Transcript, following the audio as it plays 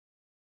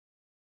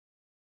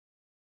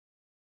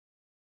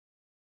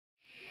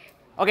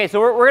Okay,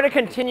 so we're going to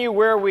continue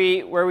where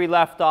we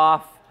left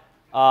off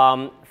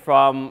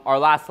from our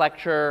last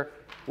lecture,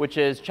 which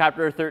is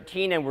chapter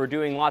 13, and we're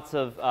doing lots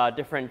of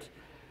different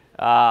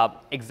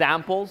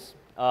examples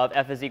of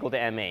f is equal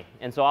to ma.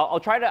 And so I'll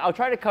try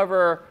to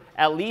cover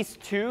at least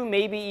two,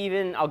 maybe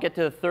even I'll get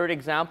to the third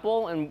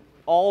example, and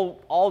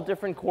all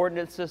different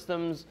coordinate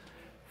systems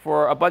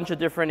for a bunch of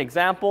different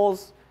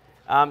examples.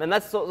 And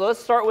let's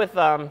start with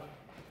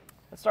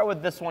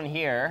this one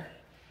here.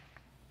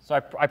 So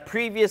I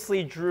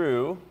previously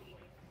drew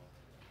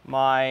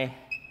my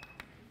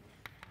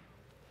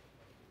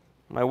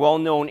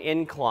well-known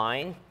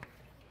incline,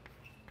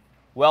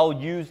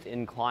 well-used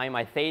incline.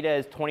 My theta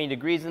is 20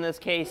 degrees in this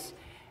case,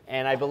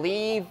 and I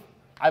believe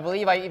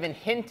I even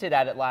hinted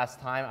at it last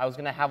time. I was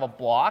going to have a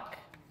block,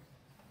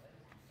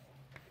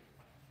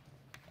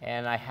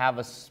 and I have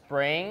a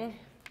spring,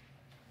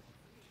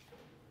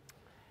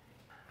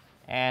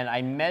 and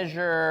I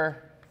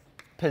measure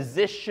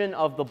position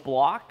of the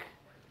block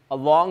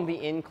along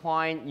the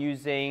incline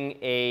using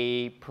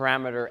a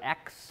parameter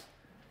x.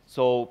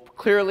 So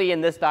clearly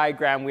in this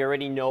diagram, we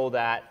already know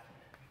that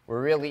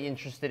we're really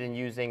interested in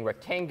using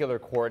rectangular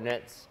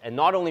coordinates, and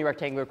not only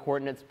rectangular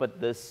coordinates, but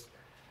this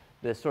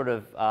sort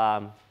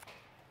of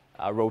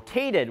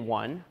rotated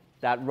one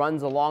that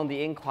runs along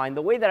the incline,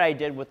 the way that I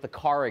did with the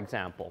car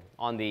example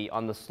on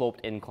the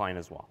sloped incline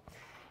as well.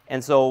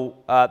 And so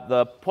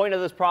the point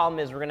of this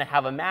problem is we're going to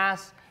have a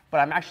mass, but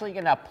I'm actually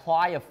going to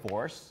apply a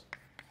force,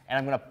 and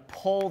I'm going to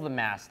pull the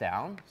mass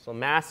down. So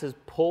mass is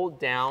pulled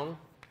down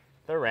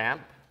the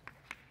ramp.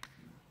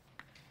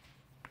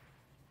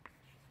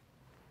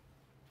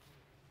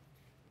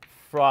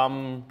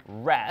 From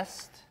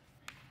rest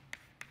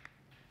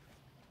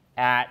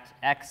at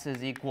x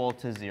is equal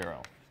to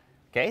 0.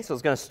 Okay, so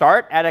it's going to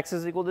start at x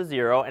is equal to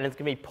 0, and it's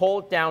going to be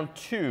pulled down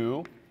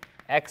to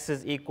x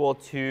is equal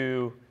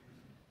to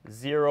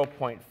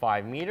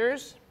 0.5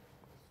 meters.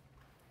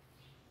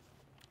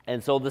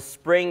 And so the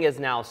spring is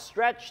now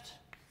stretched.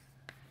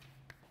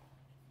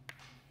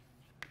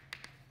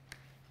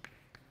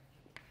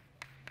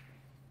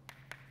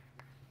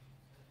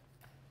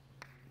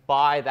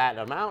 By that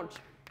amount,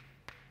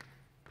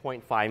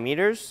 0.5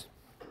 meters.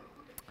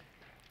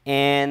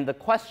 And the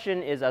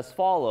question is as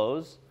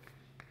follows.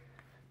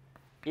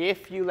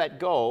 If you let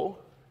go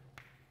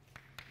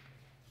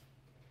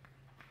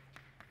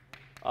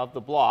of the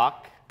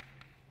block,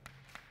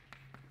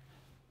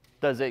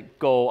 does it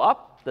go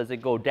up, does it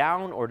go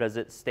down, or does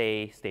it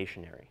stay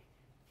stationary?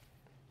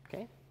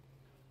 Okay.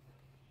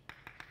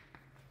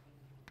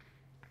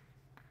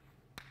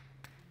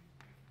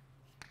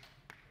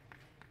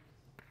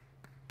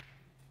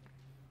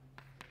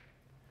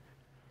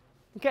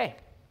 Okay.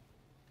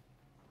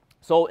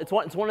 So it's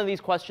one of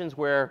these questions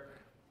where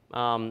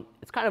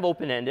it's kind of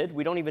open-ended.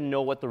 We don't even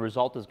know what the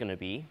result is going to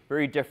be.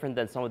 Very different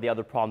than some of the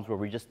other problems where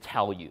we just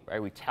tell you,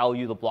 right? We tell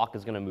you the block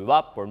is going to move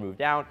up or move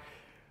down.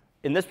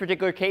 In this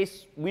particular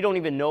case, we don't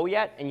even know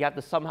yet, and you have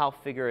to somehow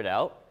figure it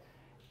out.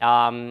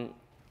 And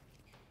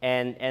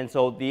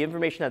so the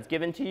information that's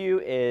given to you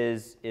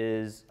is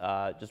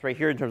just right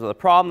here in terms of the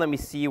problem. Let me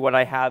see what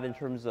I have in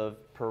terms of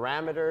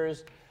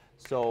parameters.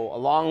 So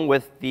along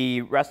with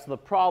the rest of the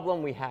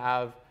problem, we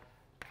have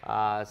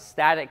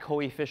static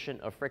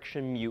coefficient of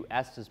friction mu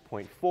s is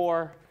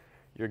 0.4.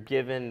 You're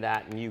given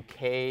that mu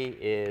k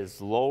is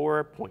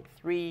lower,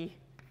 0.3.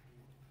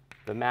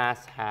 The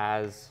mass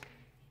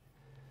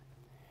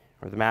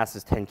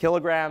is 10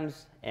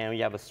 kilograms, and we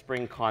have a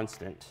spring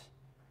constant,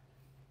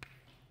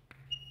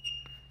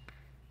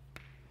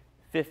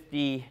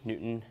 50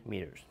 Newton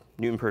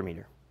per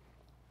meter.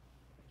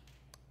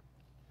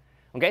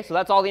 Okay, so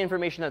that's all the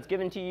information that's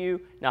given to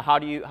you. Now, how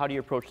do you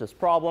approach this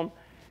problem?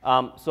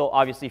 So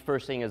obviously,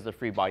 first thing is the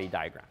free body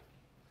diagram.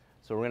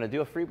 So we're going to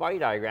do a free body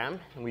diagram,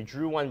 and we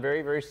drew one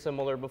very, very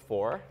similar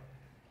before.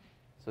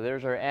 So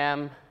there's our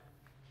M.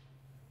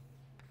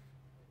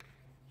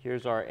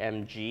 Here's our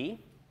mg.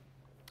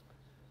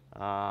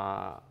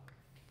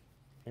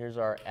 Here's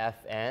our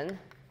Fn.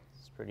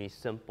 It's pretty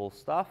simple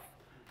stuff.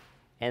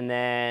 And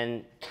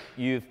then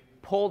you've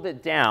pulled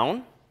it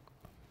down,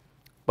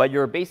 but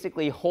you're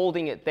basically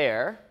holding it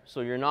there.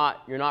 So you're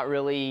not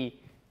really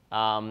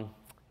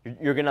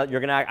you're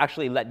gonna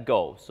actually let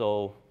go.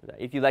 So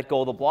if you let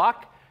go of the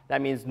block,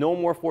 that means no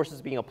more force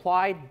is being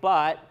applied,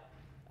 but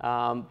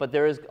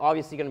there is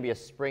obviously going to be a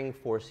spring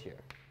force here.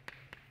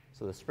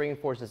 So the spring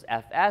force is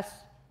Fs,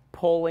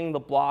 pulling the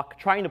block,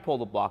 trying to pull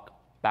the block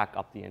back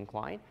up the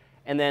incline.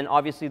 And then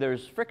obviously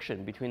there's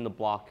friction between the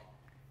block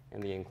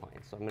and the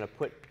incline. So I'm going to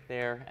put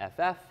there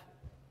Ff.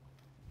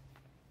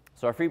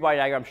 So our free body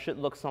diagram should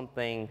look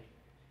something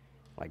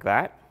like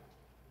that.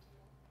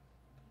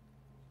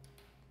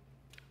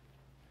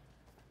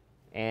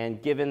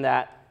 And given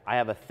that I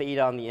have a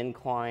theta on the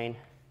incline,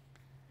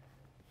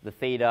 the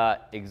theta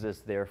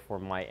exists there for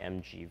my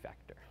mg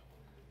vector.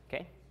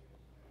 Okay?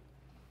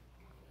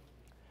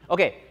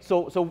 Okay,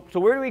 so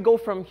where do we go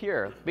from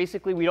here?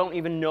 Basically, we don't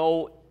even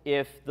know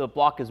if the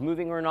block is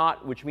moving or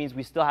not, which means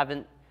we still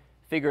haven't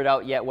figured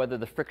out yet whether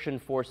the friction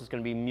force is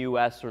going to be mu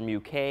s or mu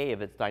k, if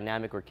it's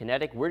dynamic or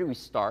kinetic. Where do we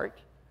start?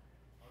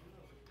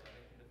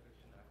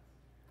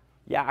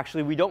 Yeah,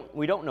 actually, we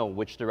don't know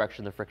which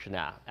direction the friction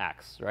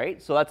acts, right?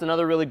 So that's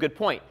another really good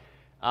point.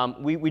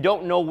 We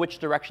don't know which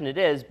direction it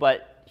is,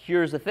 but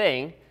here's the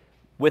thing.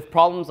 With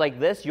problems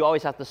like this, you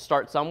always have to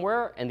start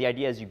somewhere, and the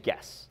idea is you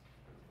guess.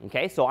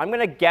 Okay, so I'm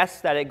going to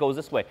guess that it goes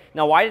this way.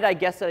 Now, why did I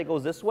guess that it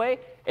goes this way?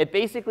 It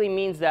basically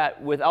means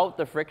that without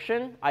the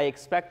friction, I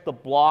expect the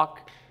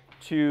block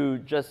to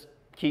just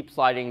keep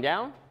sliding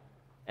down.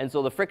 And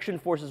so the friction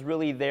force is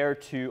really there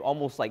to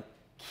almost like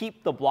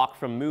keep the block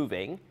from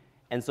moving.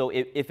 And so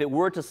if it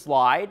were to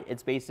slide,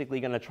 it's basically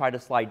going to try to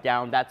slide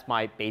down. That's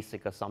my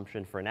basic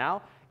assumption for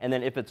now. And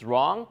then if it's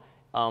wrong,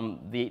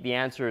 the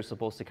answer is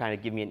supposed to kind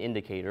of give me an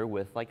indicator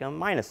with like a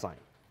minus sign.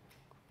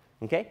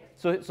 Okay,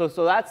 so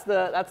that's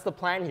the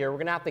plan here. We're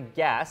going to have to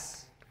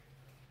guess.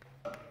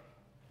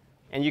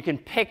 And you can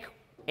pick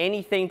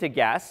anything to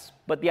guess.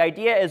 But the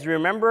idea is,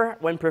 remember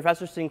when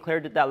Professor Sinclair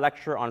did that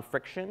lecture on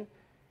friction,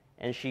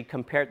 and she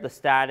compared the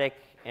static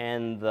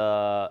and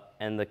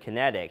the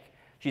kinetic,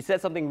 she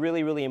said something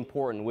really, really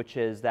important, which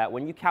is that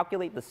when you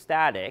calculate the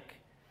static,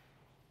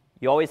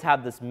 you always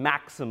have this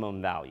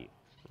maximum value,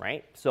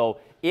 right? So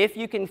if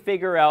you can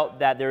figure out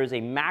that there is a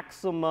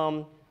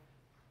maximum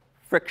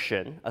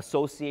friction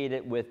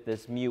associated with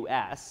this mu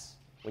s,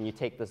 when you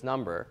take this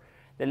number,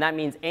 then that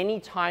means any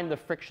time the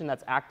friction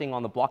that's acting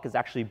on the block is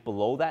actually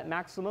below that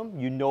maximum,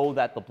 you know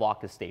that the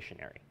block is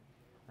stationary,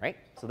 right?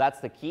 So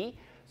that's the key.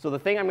 So the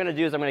thing I'm going to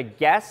do is I'm going to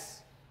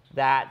guess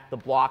that the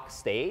block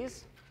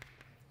stays,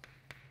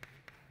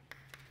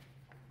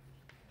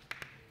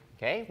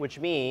 okay, which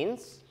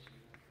means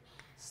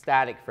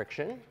static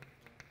friction.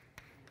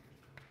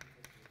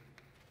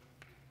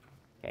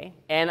 Okay,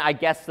 and I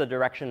guess the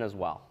direction as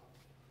well.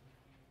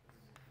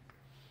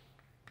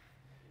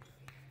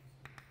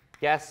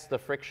 Guess the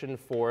friction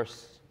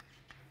force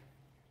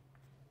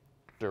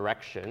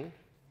direction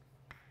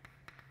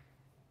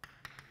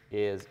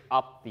is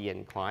up the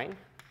incline.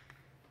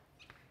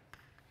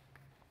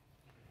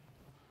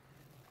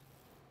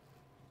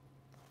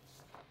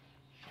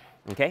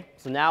 Okay,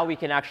 so now we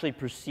can actually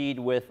proceed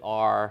with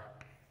our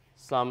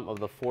sum of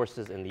the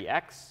forces in the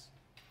x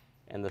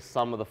and the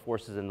sum of the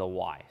forces in the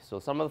y. So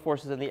sum of the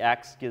forces in the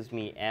x gives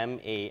me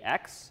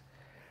MAX.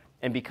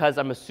 And because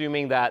I'm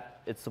assuming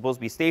that it's supposed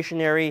to be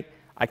stationary,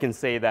 I can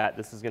say that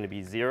this is going to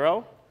be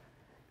 0.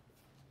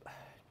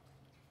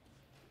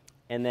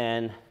 And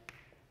then,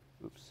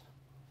 oops.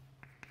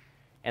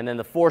 And then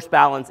the force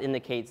balance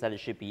indicates that it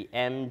should be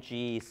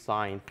mg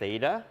sine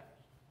theta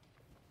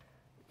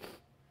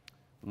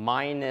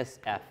minus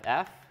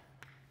FF,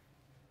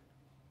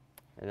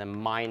 and then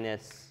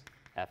minus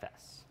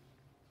Fs.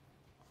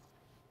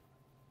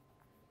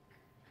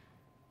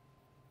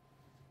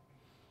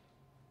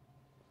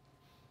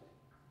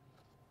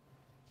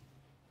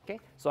 Okay,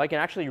 so I can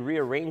actually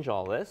rearrange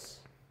all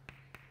this.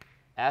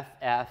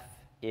 FF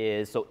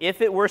is, so if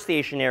it were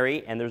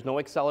stationary and there's no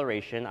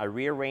acceleration, I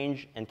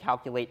rearrange and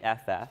calculate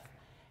FF.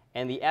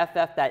 And the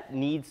FF that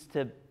needs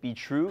to be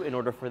true in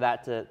order for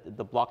that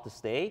the block to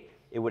stay,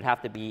 it would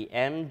have to be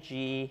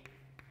mg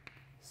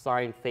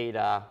sine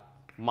theta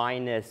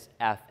minus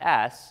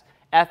Fs.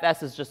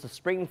 Fs is just a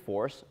spring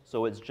force,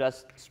 so it's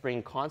just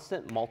spring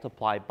constant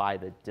multiplied by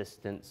the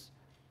distance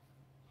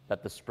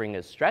that the spring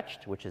is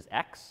stretched, which is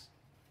x.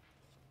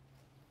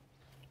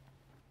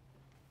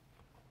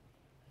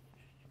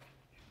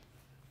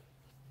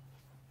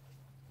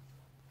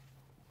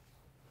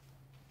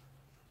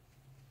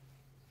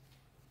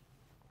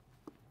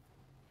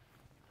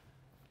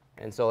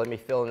 And so let me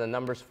fill in the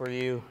numbers for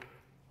you.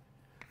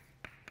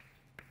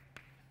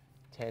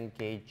 10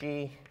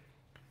 kg.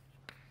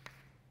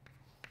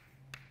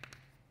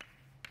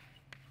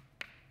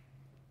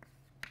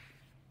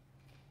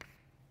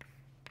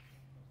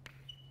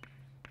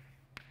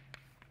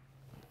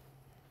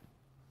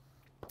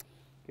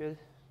 Good.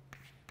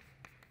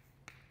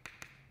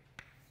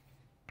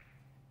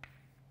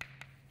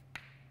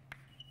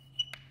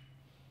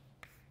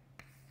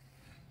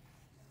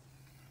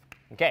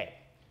 Okay.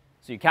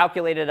 So you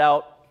calculate it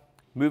out,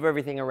 move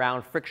everything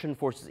around. Friction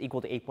force is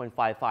equal to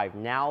 8.55.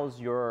 Now's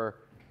your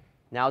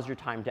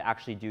time to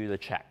actually do the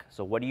check.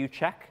 So what do you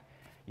check?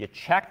 You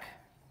check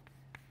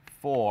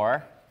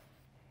for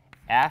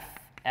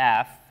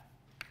FF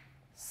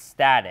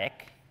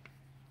static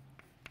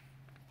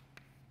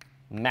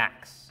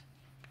max.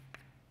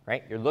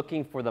 Right? You're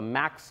looking for the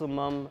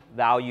maximum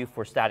value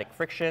for static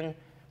friction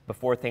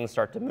before things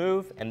start to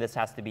move, and this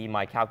has to be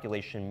my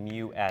calculation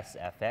mu s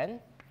Fn.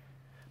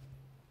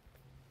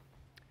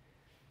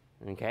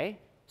 Okay,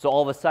 so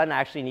all of a sudden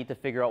I actually need to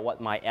figure out what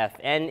my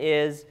Fn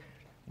is.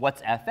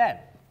 What's Fn?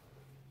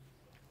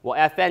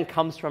 Well, Fn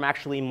comes from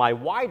actually my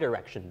y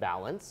direction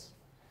balance.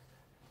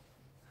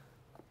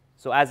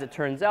 So as it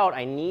turns out,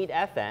 I need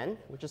Fn,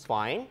 which is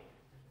fine.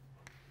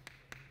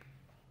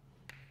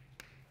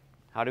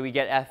 How do we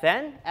get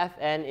Fn?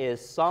 Fn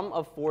is sum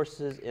of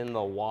forces in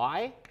the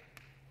y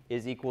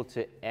is equal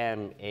to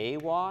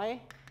MAY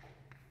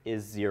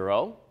is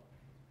 0.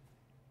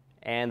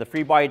 And the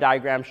free body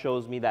diagram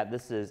shows me that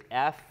this is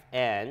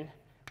Fn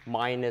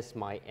minus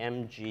my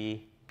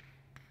mg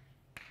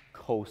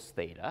cos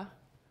theta.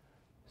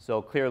 So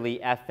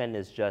clearly Fn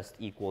is just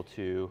equal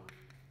to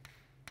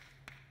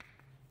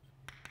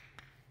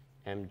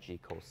mg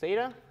cos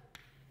theta.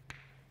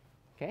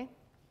 Okay.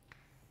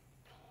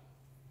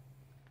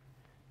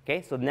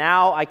 Okay, so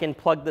now I can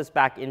plug this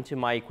back into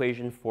my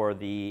equation for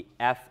the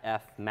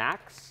FF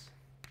max.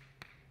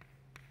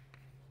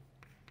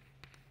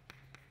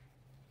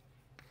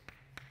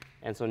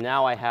 And so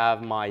now I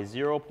have my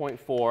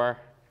 0.4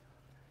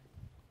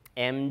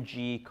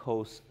 mg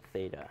cos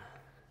theta.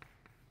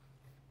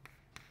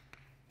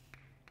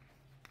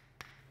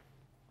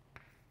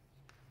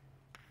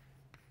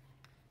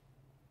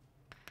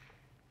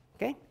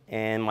 Okay,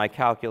 and my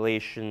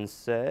calculation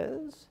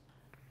says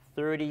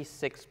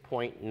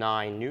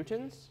 36.9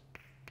 newtons.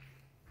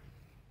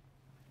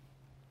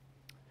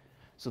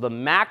 So the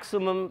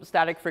maximum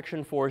static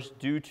friction force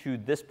due to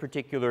this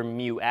particular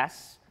mu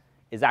s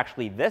is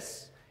actually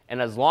this.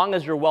 And as long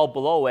as you're well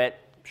below it,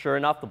 sure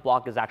enough, the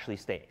block is actually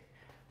staying.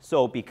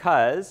 So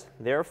because,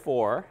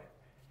 therefore,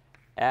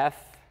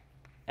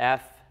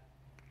 FF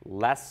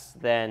less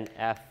than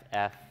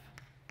FF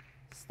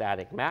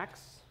static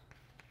max,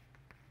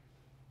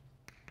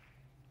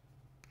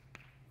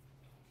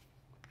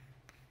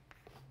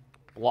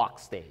 block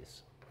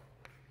stays.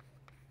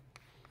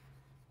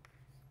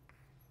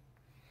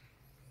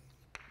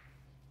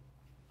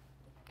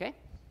 Okay?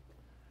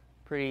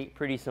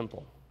 Pretty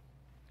simple.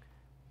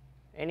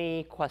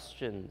 Any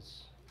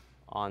questions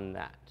on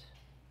that?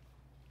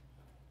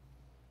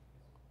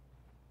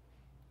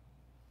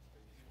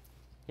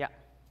 Yeah.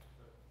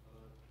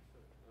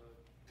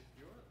 If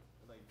your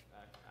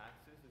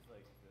axis is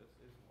like this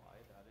is y,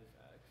 that is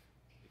x.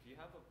 If you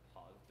have a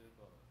positive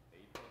of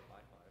 8.55,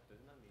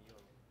 doesn't that mean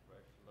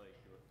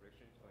your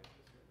friction is going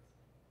this way?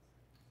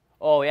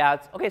 Oh yeah.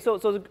 Okay.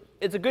 So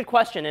it's a good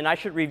question, and I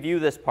should review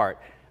this part.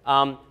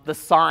 The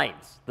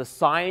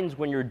signs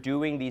when you're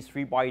doing these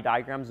free body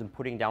diagrams and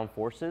putting down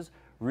forces,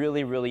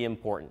 really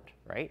important,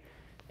 right?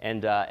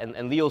 And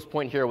Leo's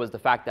point here was the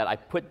fact that I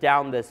put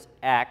down this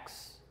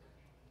x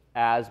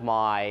as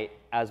my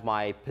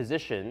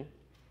position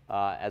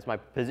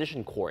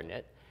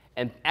coordinate,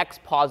 and x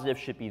positive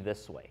should be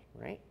this way,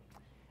 right?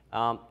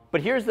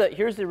 But here's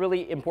the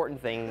really important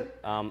thing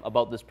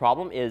about this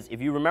problem is if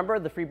you remember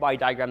the free body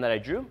diagram that I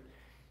drew,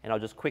 and I'll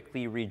just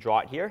quickly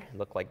redraw it here, it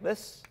looked like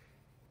this.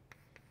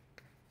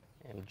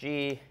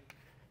 Mg,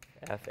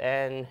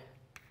 Fn,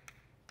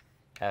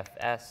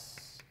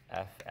 Fs,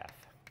 Ff,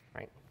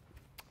 right?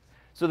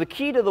 So the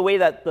key to the way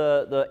that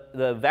the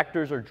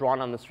vectors are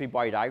drawn on this free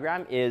body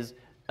diagram is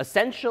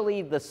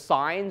essentially the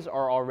signs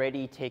are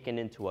already taken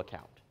into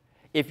account.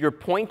 If you're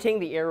pointing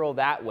the arrow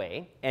that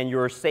way and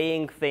you're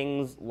saying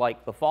things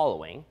like the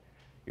following,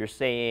 you're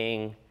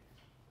saying,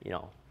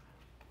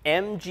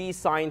 mg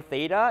sine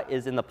theta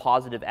is in the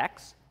positive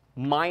x,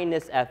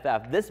 minus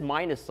FF. This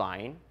minus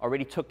sign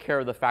already took care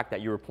of the fact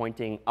that you were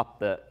pointing up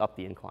the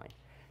incline.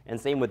 And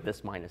same with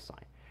this minus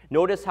sign.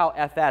 Notice how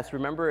Fs,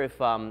 remember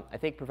if, I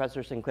think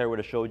Professor Sinclair would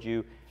have showed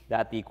you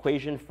that the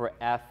equation for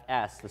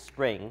Fs, the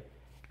spring,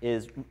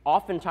 is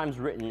oftentimes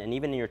written, and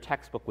even in your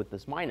textbook, with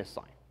this minus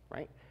sign,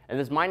 right? And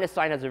this minus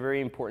sign has a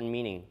very important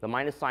meaning. The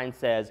minus sign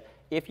says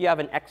if you have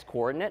an x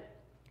coordinate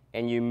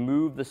and you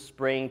move the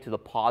spring to the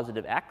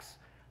positive x,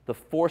 the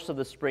force of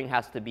the spring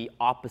has to be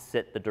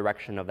opposite the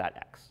direction of that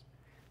x.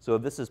 So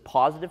if this is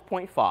positive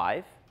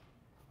 0.5,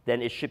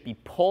 then it should be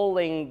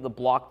pulling the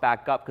block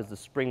back up because the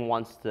spring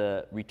wants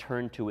to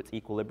return to its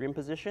equilibrium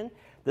position.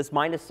 This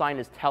minus sign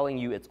is telling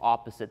you it's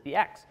opposite the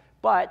x.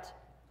 But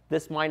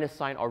this minus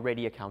sign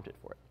already accounted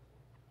for it.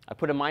 I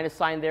put a minus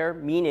sign there,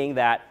 meaning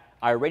that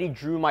I already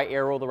drew my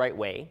arrow the right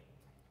way,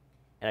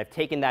 and I've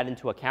taken that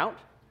into account.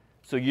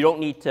 So you don't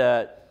need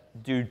to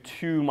do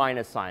two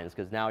minus signs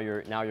because now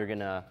you're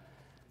gonna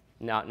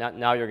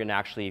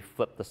actually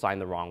flip the sign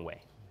the wrong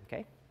way.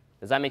 Okay?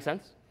 Does that make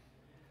sense?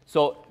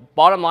 So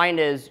bottom line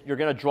is you're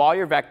going to draw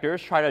your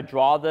vectors, try to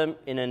draw them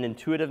in an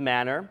intuitive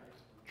manner,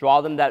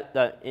 draw them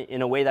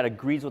in a way that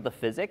agrees with the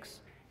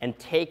physics, and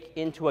take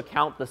into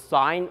account the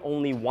sign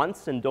only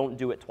once and don't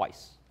do it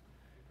twice.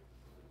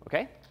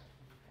 Okay?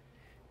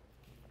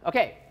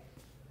 Okay.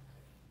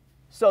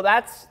 So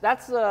that's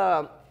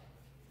the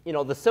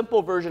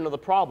simple version of the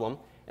problem.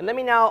 And let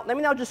me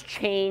now just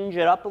change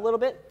it up a little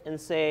bit and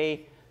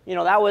say,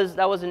 that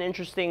was an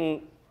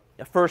interesting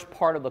first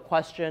part of the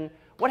question.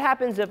 What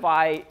happens if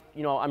I'm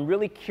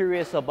really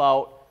curious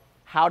about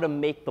how to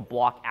make the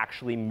block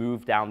actually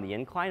move down the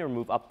incline or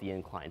move up the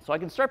incline? So I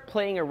can start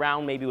playing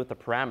around maybe with the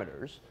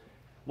parameters.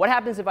 What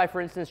happens if I,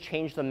 for instance,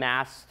 change the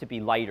mass to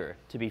be lighter,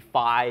 to be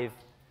 5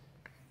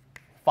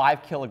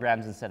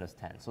 kilograms instead of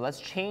 10? So let's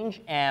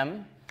change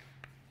m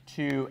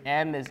to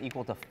m is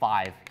equal to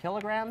 5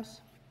 kilograms.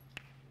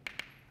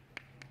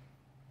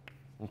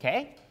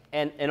 Okay?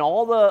 And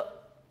all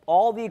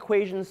the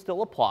equations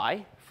still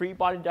apply. Free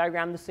body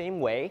diagram the same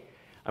way.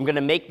 I'm going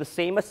to make the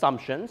same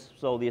assumptions.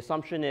 So the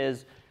assumption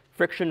is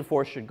friction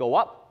force should go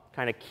up,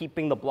 kind of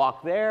keeping the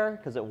block there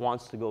because it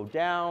wants to go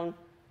down.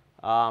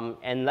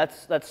 And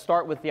let's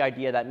start with the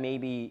idea that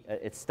maybe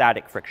it's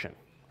static friction.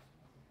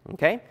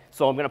 Okay?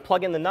 So I'm going to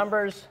plug in the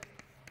numbers.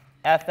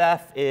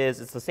 FF is,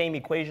 it's the same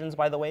equations,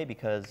 by the way,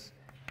 because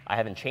I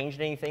haven't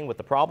changed anything with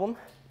the problem.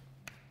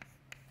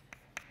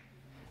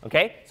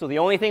 OK, so the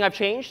only thing I've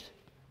changed,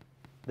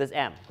 this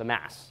m, the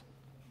mass.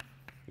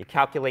 You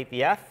calculate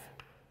the F.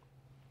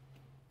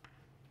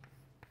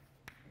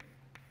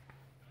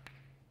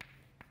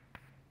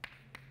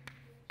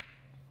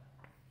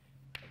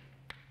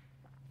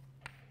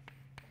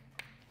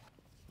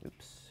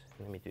 Oops,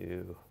 let me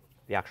do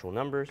the actual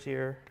numbers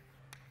here.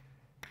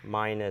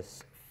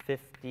 Minus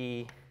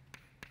 50.5,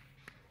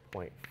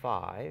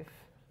 like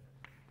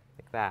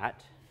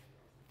that.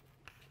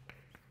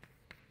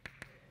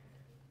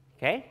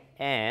 OK,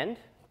 and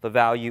the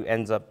value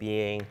ends up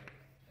being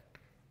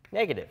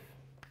negative.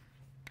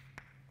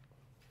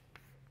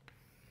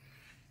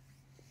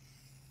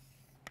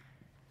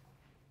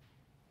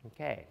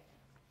 OK.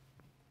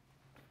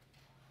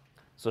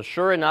 So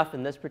sure enough,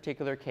 in this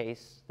particular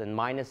case, the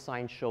minus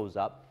sign shows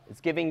up.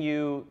 It's giving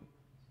you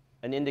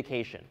an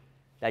indication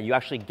that you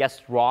actually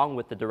guessed wrong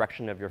with the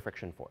direction of your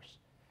friction force.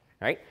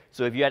 Right?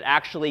 So if you had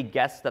actually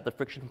guessed that the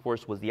friction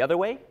force was the other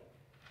way,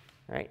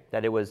 right,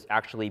 that it was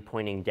actually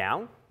pointing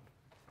down,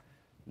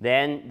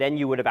 then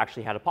you would have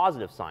actually had a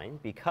positive sign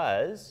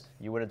because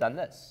you would have done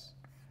this.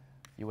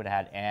 You would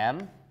have had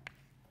m,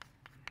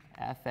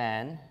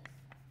 Fn,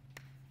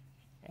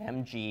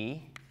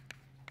 mg,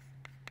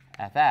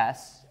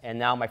 Fs, and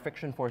now my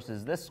friction force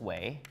is this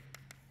way,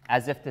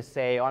 as if to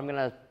say, oh, I'm going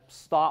to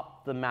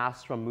stop the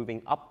mass from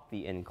moving up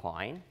the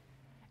incline,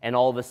 and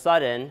all of a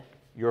sudden,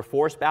 your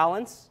force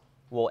balance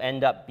will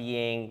end up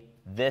being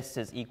this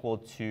is equal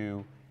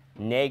to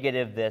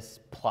negative this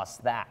plus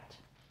that,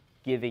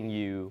 giving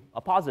you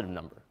a positive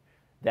number.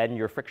 Then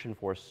your friction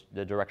force,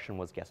 the direction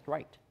was guessed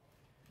right.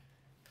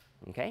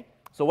 Okay?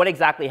 So what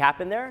exactly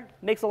happened there?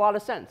 Makes a lot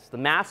of sense. The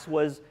mass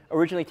was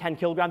originally 10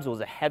 kilograms. It was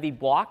a heavy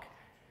block.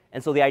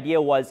 And so the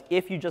idea was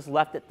if you just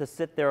left it to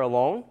sit there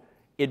alone,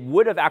 it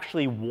would have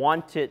actually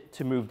wanted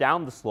to move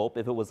down the slope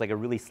if it was like a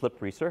really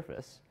slippery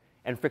surface,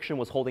 and friction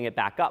was holding it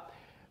back up.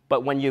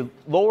 But when you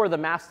lower the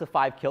mass to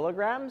 5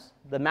 kilograms,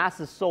 the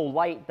mass is so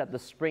light that the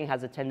spring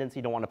has a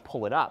tendency to want to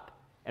pull it up,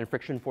 and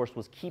friction force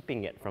was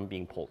keeping it from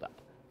being pulled up.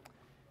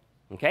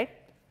 Okay?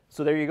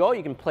 So there you go.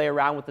 You can play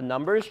around with the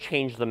numbers,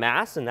 change the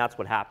mass, and that's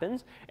what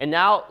happens. And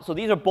now, so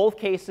these are both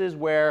cases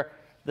where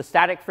the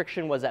static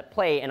friction was at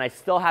play, and I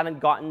still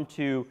haven't gotten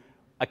to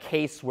a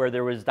case where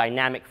there was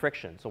dynamic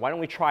friction. So why don't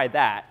we try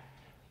that?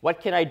 What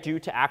can I do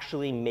to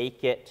actually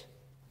make it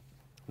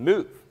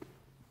move?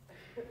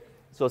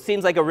 So it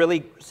seems like a really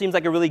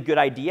good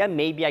idea.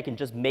 Maybe I can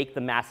just make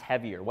the mass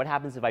heavier. What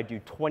happens if I do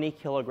 20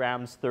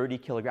 kilograms, 30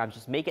 kilograms,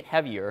 just make it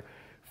heavier,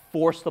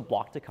 force the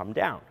block to come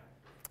down?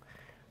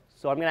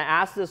 So I'm going to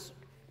ask this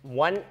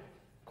one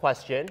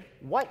question.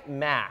 What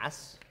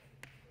mass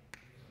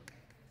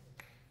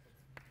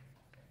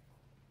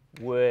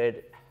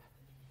would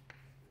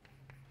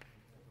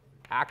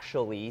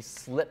actually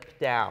slip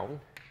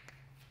down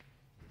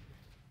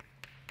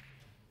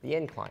the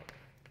incline?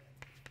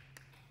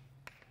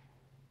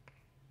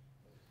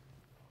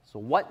 So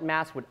what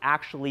mass would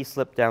actually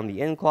slip down the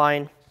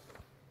incline?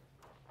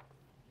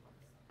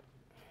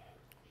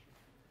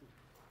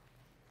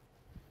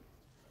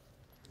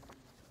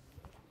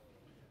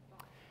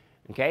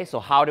 Okay, so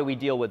how do we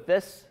deal with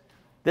this?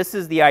 This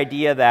is the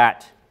idea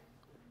that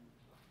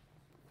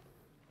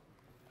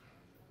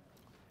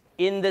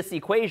in this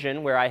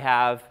equation where I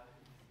have,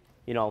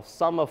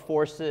 sum of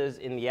forces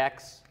in the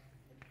x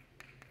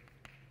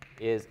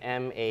is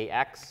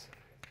max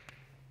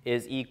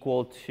is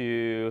equal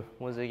to,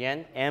 what is it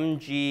again?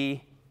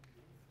 mg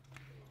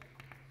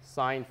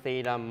sine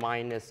theta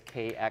minus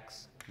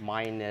kx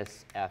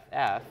minus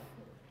ff.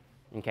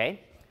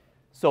 Okay?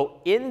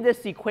 So in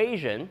this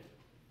equation,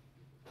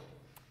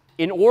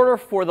 in order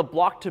for the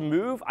block to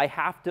move, I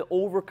have to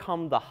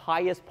overcome the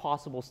highest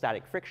possible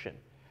static friction.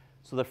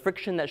 So the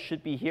friction that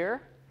should be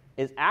here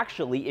is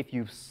actually if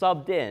you've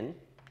subbed in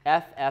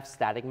ff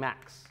static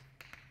max,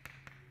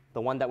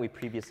 the one that we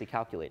previously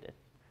calculated,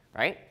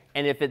 right?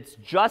 And if it's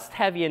just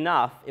heavy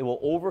enough, it will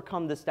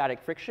overcome the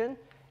static friction,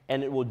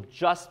 and it will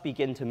just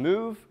begin to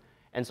move.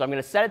 And so I'm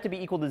going to set it to be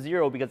equal to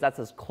 0 because that's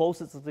as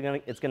close as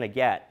it's going to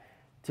get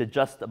to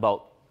just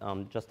about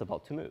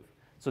to move.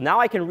 So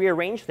now I can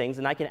rearrange things,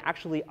 and I can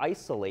actually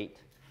isolate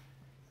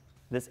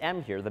this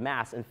m here, the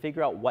mass, and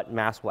figure out what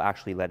mass will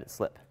actually let it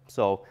slip.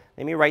 So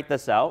let me write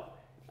this out.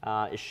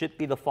 It should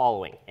be the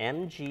following.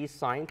 mg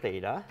sine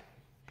theta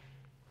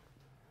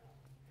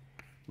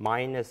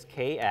minus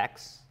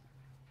kx.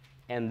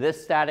 And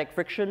this static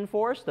friction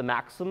force, the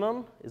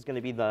maximum, is going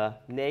to be the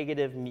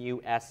negative mu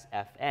s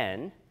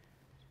Fn.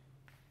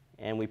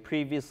 And we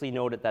previously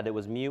noted that it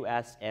was mu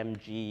s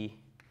mg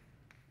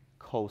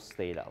cos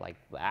theta, like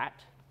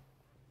that.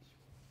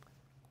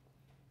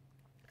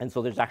 And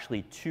so there's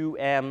actually two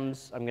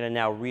m's. I'm going to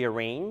now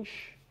rearrange.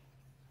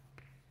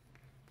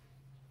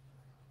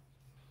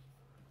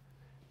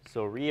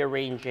 So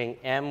rearranging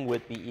m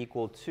would be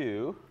equal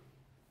to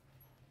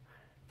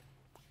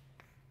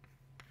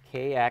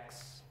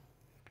kx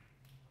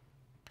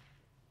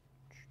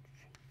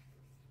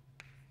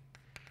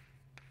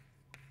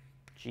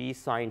g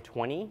sine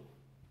 20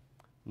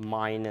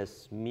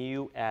 minus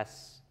mu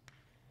s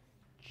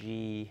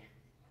g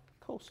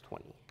cos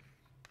 20.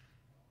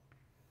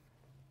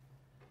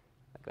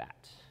 Like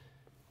that.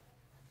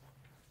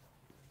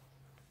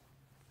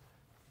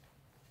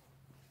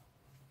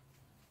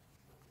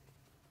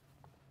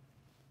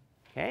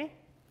 Okay?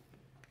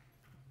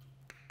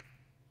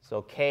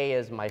 So k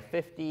is my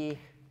 50.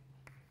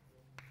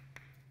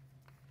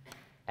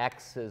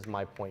 X is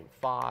my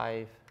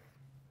 0.5.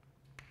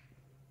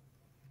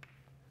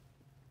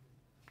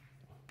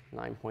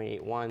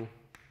 9.81.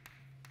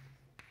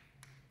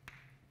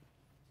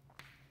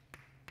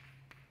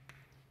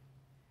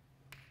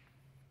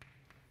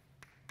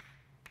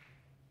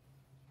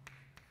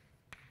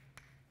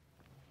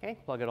 Okay,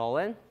 plug it all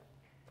in.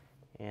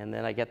 And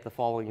then I get the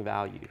following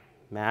value.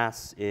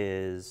 Mass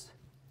is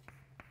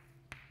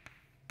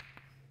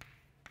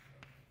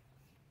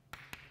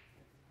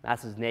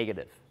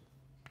negative.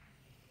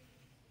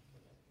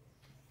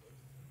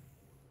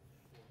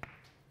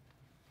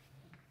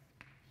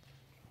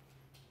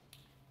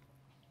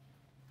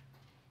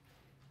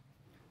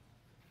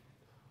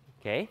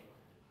 Okay.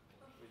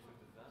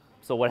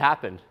 So what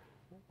happened?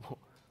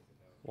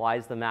 Why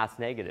is the mass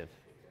negative?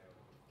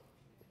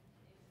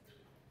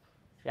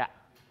 Yeah.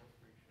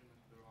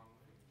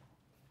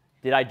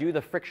 Did I do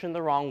the friction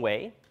the wrong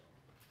way?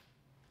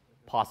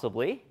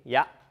 Possibly,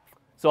 yeah.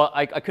 So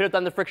I could have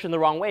done the friction the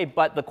wrong way,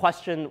 but the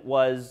question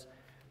was,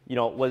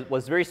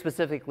 was very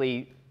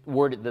specifically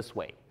worded this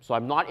way. So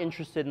I'm not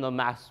interested in the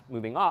mass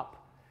moving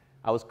up.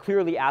 I was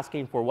clearly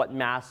asking for what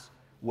mass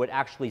would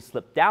actually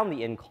slip down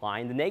the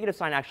incline. The negative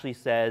sign actually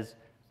says,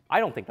 I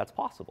don't think that's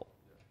possible,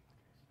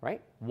 right?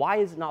 Why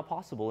is it not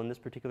possible in this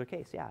particular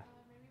case? Yeah.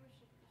 Maybe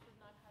we should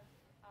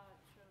not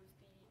have chose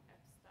the F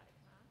static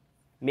mass.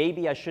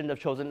 Maybe I shouldn't have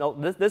chosen. No,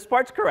 this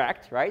part's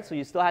correct, right? So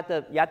you still have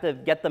to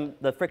get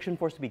the friction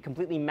force to be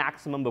completely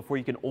maximum before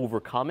you can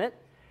overcome it.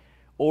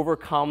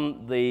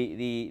 Overcome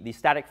the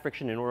static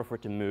friction in order for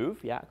it to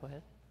move. Yeah, go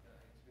ahead.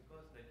 It's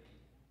because that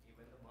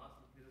even the mass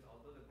increases,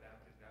 although the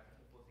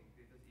gravitational force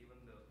increases, even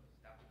the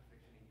static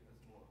friction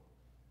increases more.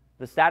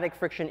 The static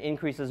friction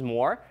increases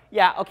more.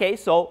 Yeah, okay,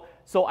 so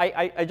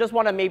I just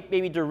want to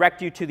maybe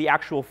direct you to the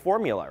actual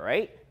formula,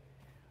 right?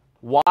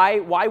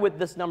 Why would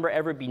this number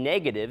ever be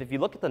negative? If you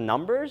look at the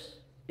numbers,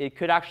 it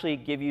could actually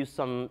give you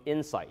some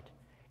insight.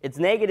 It's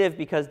negative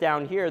because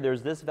down here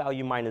there's this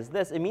value minus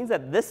this. It means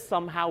that this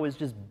somehow is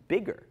just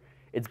bigger.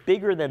 It's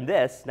bigger than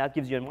this, and that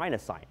gives you a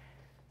minus sign.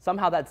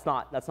 Somehow that's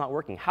not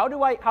working. How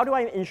do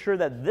I ensure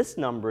that this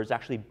number is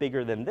actually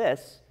bigger than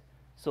this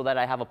so that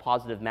I have a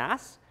positive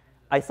mass?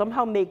 I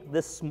somehow make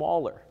this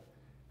smaller.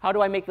 How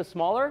do I make this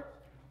smaller?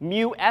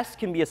 Mu s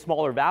can be a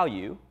smaller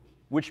value,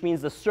 which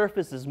means the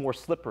surface is more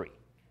slippery.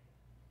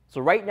 So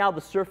right now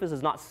the surface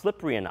is not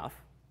slippery enough,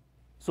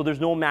 so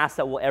there's no mass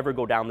that will ever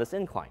go down this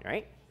incline,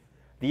 right?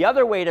 The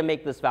other way to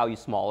make this value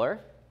smaller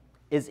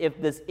is if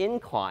this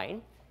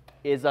incline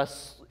is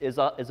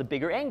a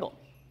bigger angle.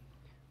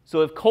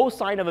 So if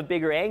cosine of a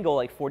bigger angle,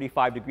 like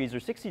 45 degrees or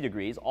 60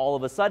 degrees, all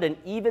of a sudden,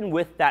 even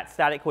with that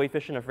static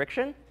coefficient of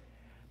friction,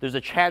 there's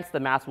a chance the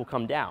mass will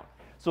come down.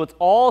 So it's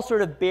all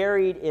sort of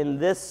buried in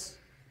this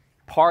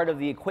part of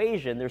the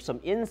equation. There's some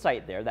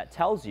insight there that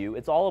tells you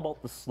it's all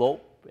about the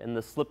slope and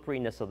the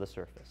slipperiness of the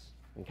surface.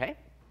 Okay?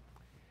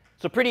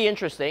 So pretty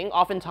interesting.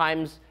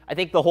 Oftentimes, I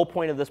think the whole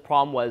point of this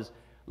problem was,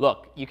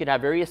 look, you can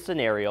have various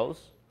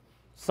scenarios.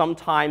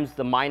 Sometimes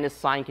the minus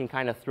sign can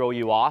kind of throw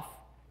you off.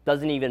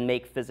 Doesn't even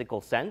make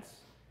physical sense.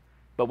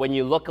 But when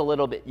you look a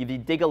little bit, if you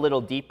dig a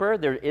little deeper,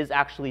 there is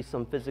actually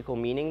some physical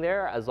meaning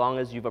there as long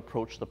as you've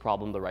approached the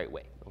problem the right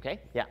way. Okay?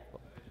 Yeah?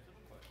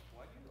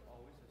 Why do you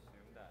always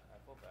assume that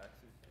f of x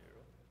is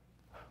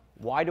 0?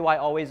 Why do I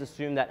always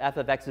assume that f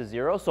of x is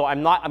 0? So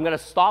I'm going to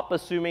stop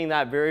assuming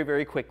that very,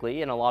 very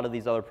quickly in a lot of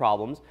these other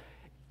problems.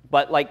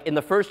 But like in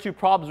the first two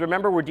problems,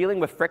 remember we're dealing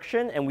with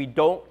friction, and we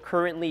don't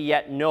currently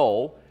yet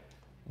know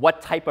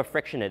what type of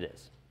friction it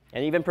is.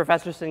 And even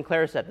Professor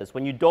Sinclair said this.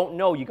 When you don't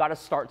know, you got to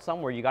start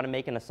somewhere. You got to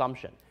make an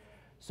assumption.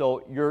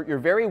 So you're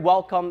very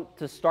welcome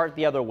to start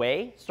the other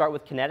way. Start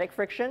with kinetic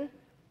friction.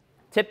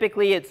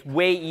 Typically, it's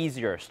way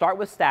easier. Start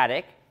with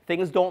static.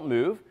 Things don't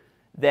move.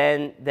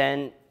 Then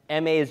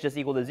MA is just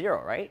equal to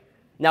 0, right?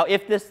 Now,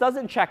 if this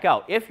doesn't check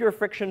out, if your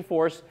friction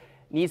force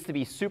needs to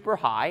be super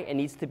high and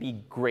needs to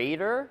be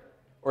greater,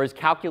 or is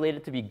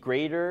calculated to be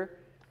greater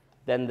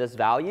than this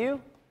value,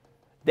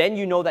 then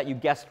you know that you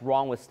guessed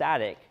wrong with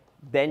static.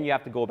 Then you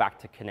have to go back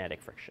to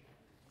kinetic friction.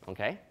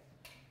 Okay?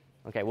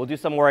 Okay, we'll do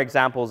some more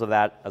examples of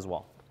that as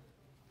well.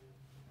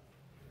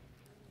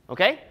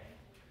 Okay?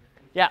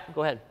 Yeah,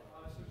 go ahead.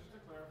 So just to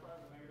clarify,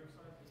 the negative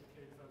sign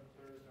indicates that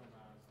there is no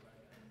mass that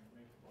can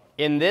make the block.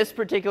 In this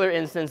particular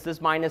instance,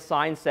 this minus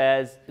sign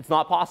says it's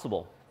not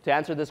possible. To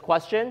answer this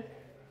question,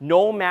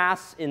 no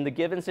mass in the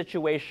given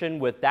situation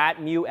with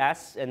that mu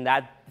s and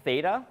that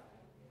theta,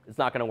 it's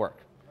not going to work.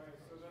 Right,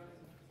 so then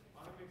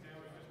on an exam,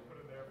 we just put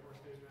a therefore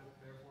statement,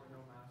 therefore no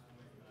mass will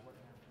make the block.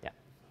 Yeah.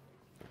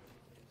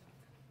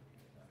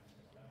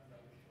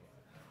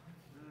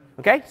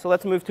 Okay, so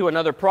let's move to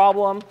another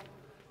problem.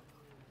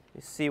 Let me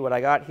You see what I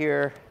got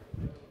here?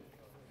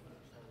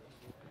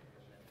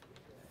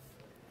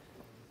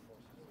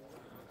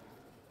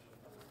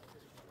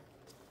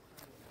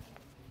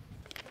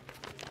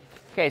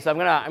 Okay, so I'm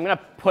gonna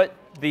put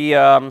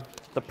the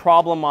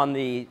problem on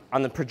the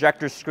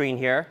projector screen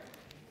here.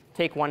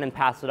 Take one and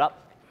pass it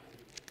up.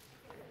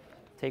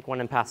 Take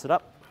one and pass it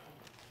up.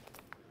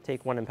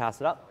 Take one and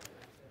pass it up.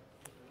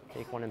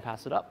 Take one and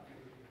pass it up.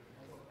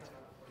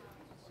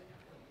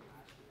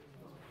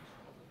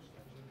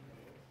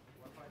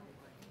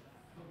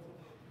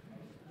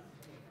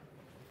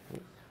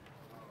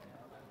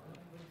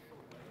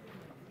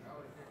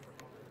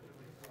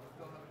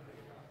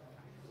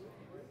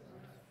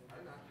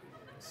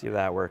 See if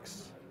that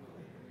works.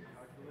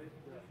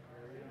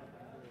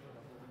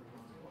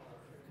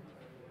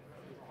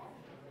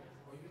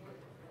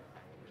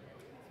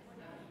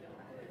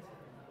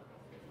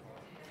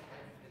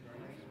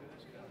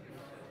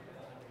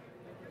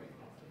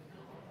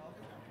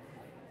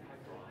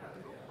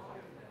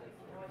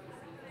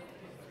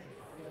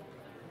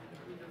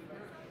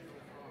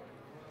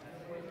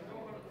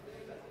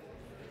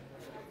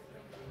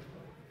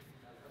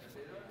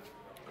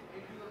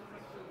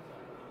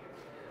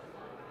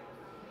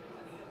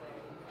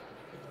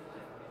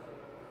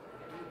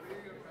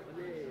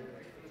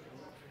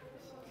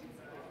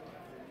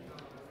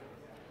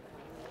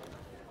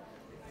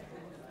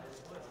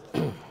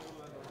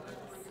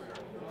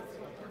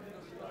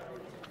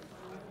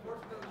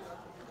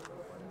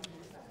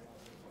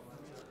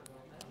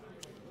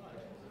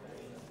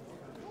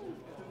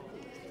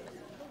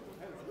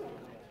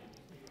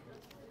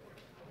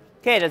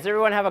 Okay, does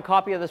everyone have a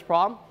copy of this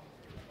problem?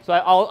 So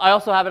I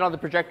also have it on the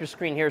projector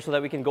screen here so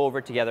that we can go over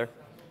it together.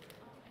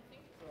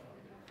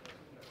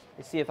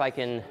 Let's see if I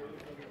can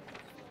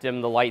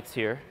dim the lights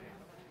here.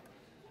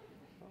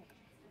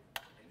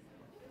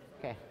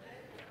 Okay.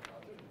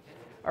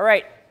 All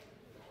right.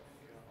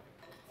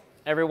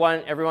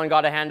 Everyone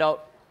got a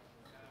handout?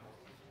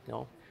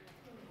 No?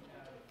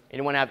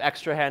 Anyone have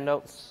extra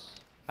handouts?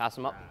 Pass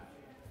them up.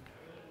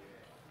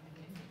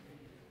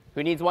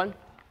 Who needs one?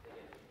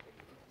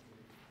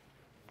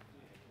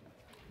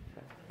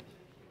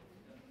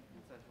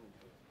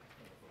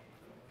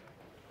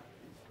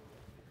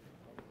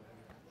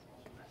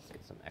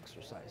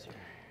 Exercise here.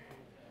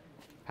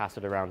 Pass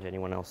it around to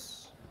anyone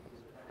else.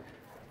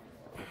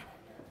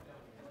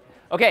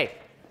 Okay.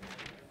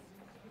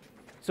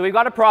 So we've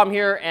got a problem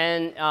here,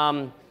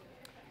 and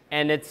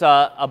it's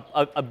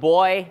a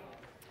boy,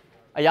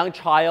 a young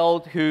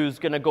child who's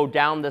going to go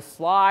down this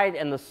slide,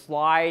 and the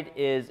slide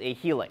is a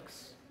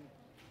helix.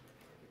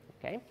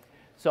 Okay.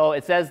 So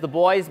it says the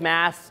boy's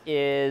mass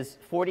is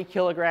 40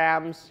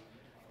 kilograms.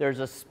 There's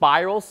a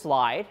spiral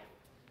slide,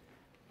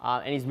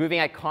 and he's moving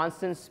at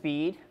constant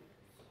speed.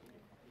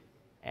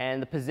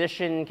 And the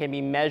position can be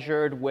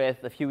measured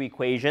with a few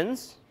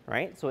equations,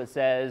 right? So it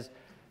says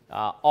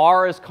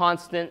r is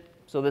constant.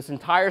 So this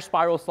entire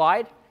spiral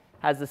slide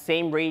has the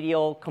same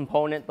radial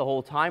component the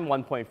whole time,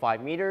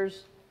 1.5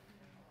 meters.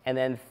 And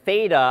then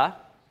theta,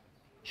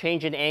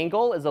 change in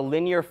angle, is a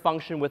linear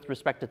function with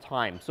respect to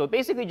time. So it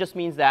basically just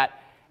means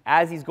that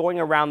as he's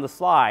going around the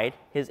slide,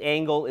 his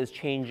angle is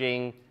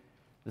changing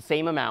the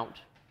same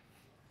amount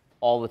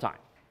all the time.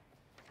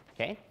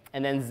 Okay?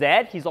 And then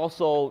z, he's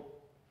also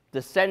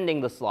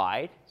descending the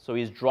slide, so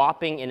he's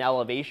dropping in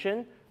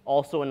elevation,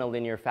 also in a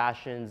linear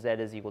fashion. Z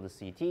is equal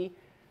to ct.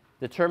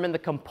 Determine the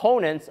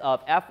components of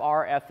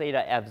fr, f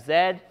theta,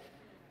 fz.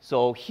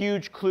 So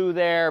huge clue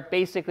there.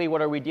 Basically,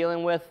 what are we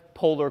dealing with?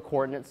 Polar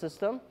coordinate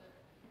system.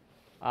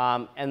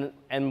 And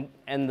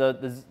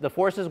the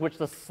forces which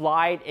the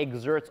slide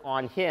exerts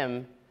on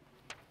him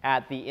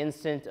at the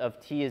instant of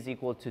t is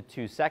equal to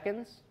 2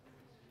 seconds.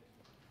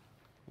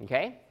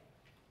 Okay?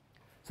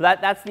 So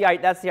that's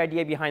the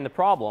idea behind the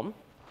problem.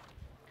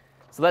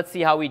 So let's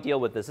see how we deal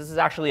with this. This is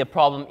actually a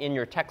problem in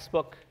your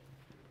textbook.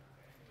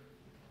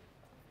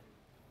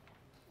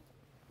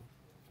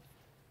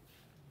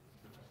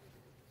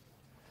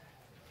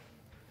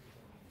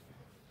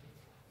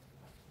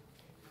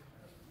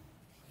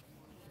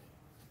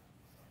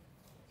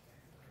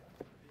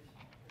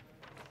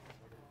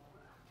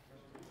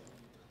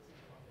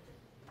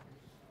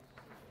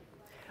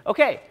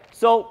 Okay,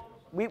 so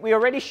we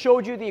already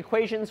showed you the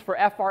equations for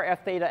fr,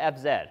 f theta,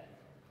 fz.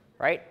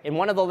 Right? In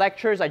one of the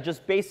lectures, I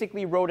just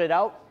basically wrote it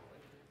out,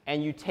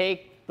 and you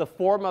take the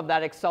form of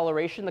that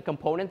acceleration, the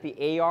component,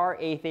 the AR,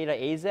 A theta,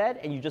 AZ,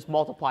 and you just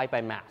multiply it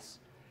by mass.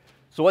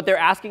 So what they're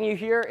asking you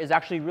here is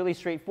actually really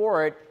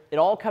straightforward. It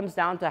all comes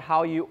down to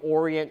how you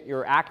orient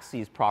your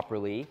axes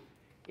properly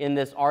in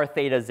this r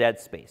theta z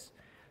space.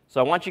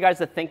 So I want you guys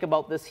to think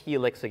about this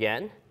helix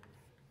again.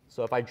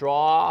 So if I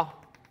draw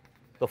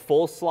the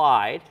full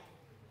slide,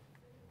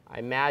 I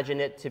imagine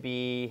it to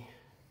be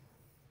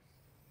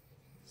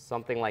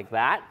something like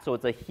that. So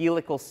it's a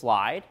helical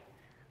slide.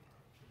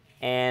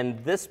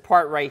 And this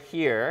part right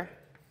here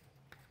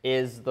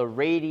is the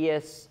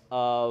radius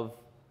of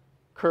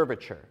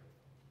curvature.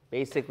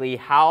 Basically,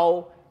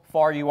 how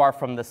far you are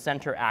from the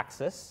center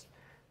axis.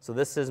 So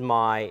this is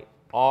my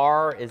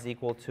r is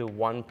equal to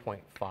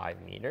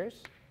 1.5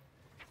 meters.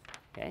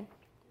 Okay?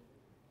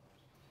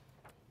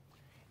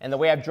 And the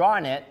way I've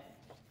drawn it,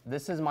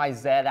 this is my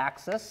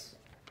z-axis.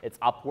 It's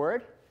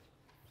upward.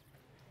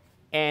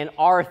 And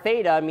r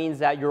theta means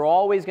that you're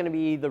always going to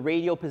be the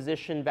radial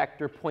position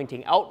vector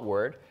pointing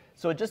outward.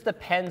 So it just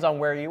depends on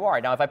where you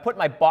are. Now, if I put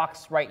my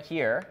box right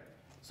here,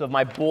 so if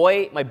my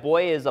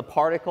boy is a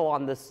particle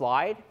on this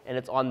slide, and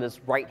it's on this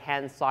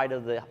right-hand side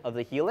of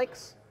the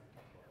helix,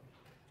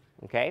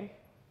 okay?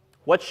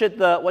 What should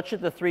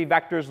the three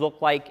vectors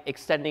look like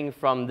extending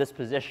from this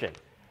position?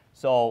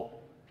 So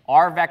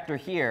r vector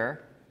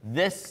here,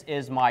 this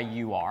is my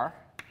ur,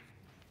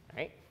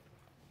 right?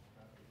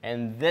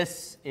 And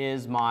this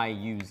is my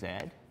uz.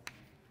 Okay?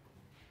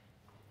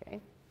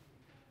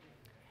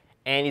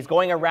 And he's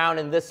going around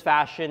in this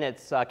fashion.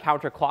 It's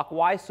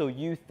counterclockwise, so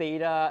u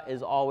theta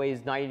is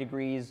always 90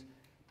 degrees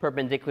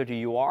perpendicular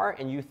to ur,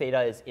 and u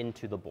theta is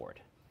into the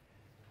board.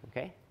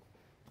 Okay?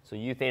 So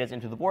u theta is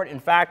into the board. In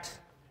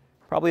fact,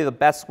 probably the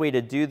best way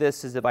to do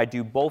this is if I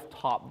do both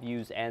top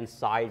views and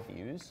side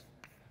views.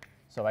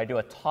 So I do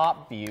a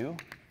top view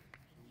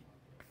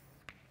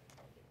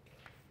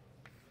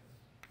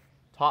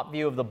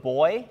of the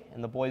boy,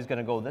 and the boy is going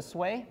to go this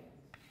way.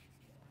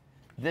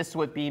 This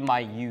would be my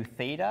u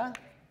theta.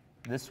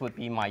 This would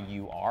be my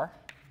ur.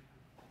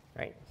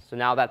 Right? So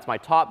now that's my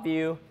top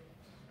view.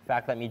 In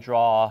fact, let me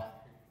draw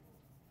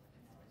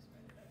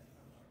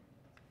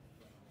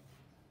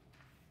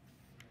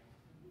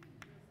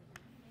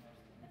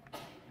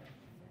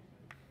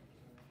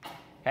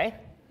okay?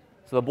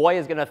 So the boy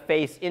is going to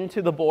face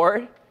into the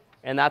board,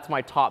 and that's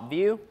my top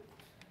view.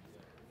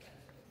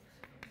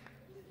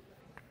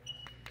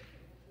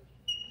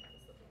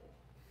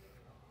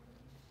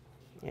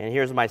 And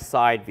here's my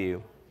side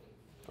view.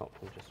 Oh,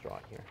 let me just draw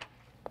it here.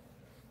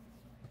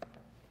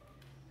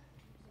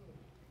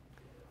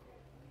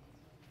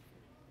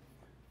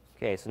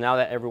 Okay, so now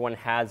that everyone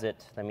has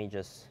it, let me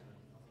just,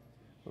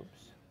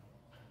 oops.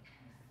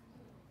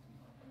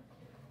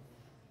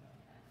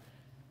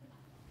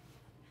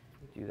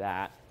 Do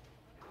that.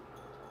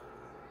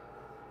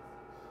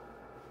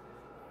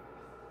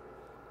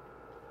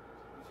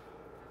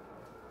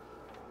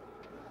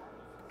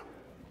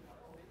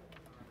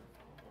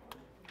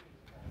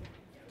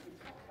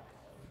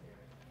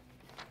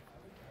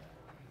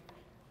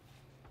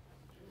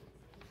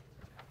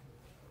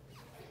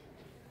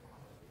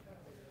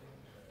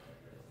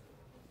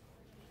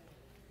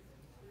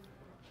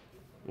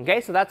 Okay,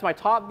 so that's my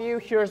top view.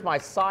 Here's my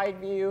side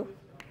view.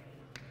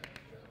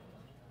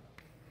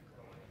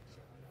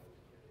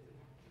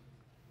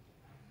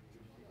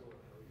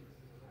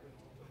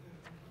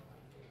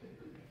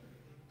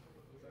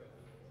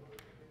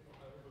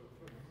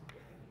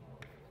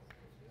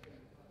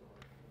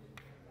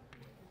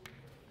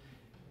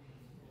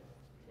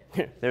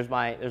 There's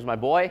my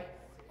boy,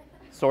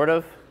 sort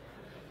of.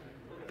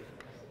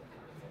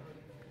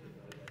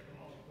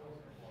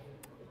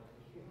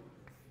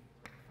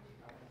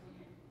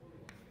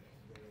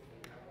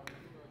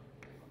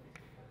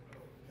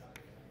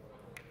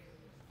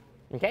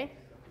 Okay?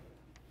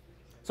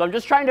 So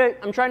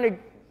I'm trying to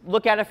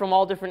look at it from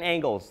all different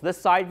angles. This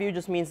side view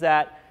just means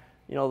that,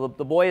 you know,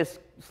 the boy is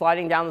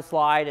sliding down the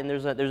slide, and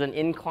there's an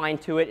incline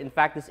to it. In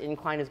fact, this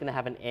incline is going to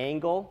have an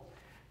angle.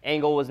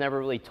 Angle was never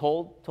really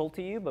told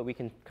to you, but we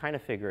can kind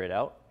of figure it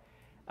out.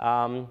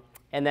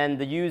 And then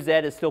the uz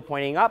is still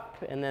pointing up,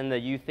 and then the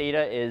u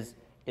theta is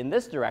in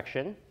this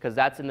direction, because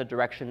that's in the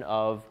direction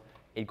of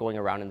it going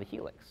around in the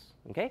helix.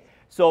 Okay?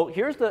 So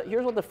here's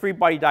what the free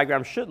body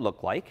diagram should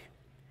look like.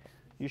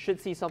 You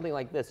should see something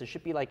like this. It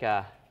should be like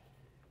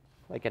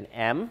an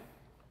M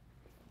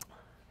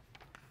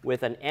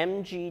with an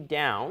mg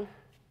down,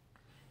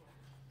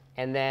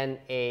 and then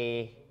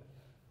a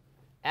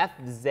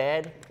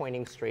fz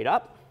pointing straight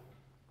up.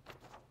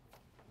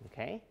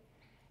 Okay?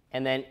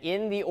 And then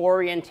in the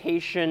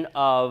orientation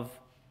of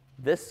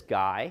this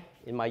guy,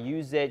 in my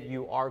uz,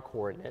 ur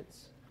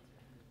coordinates,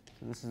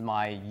 so this is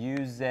my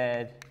uz,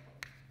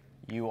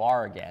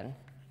 ur again.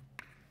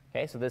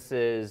 Okay, so this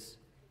is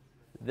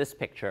this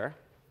picture.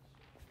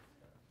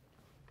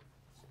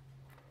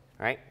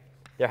 All right?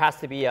 There has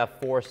to be a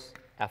force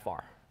Fr,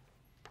 like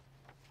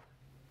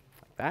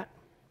that.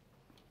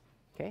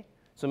 Okay?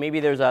 So maybe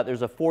there's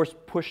a force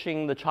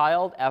pushing the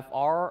child,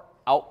 Fr,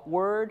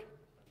 outward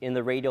in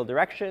the radial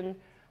direction.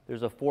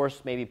 There's a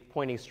force maybe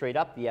pointing straight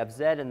up, the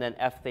Fz, and then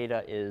F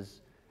theta is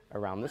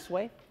around this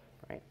way.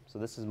 Right? So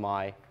this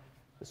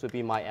would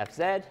be my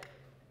Fz,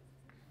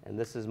 and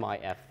this is my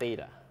F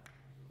theta,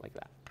 like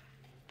that.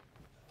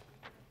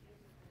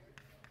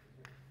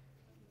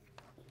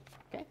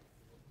 Okay?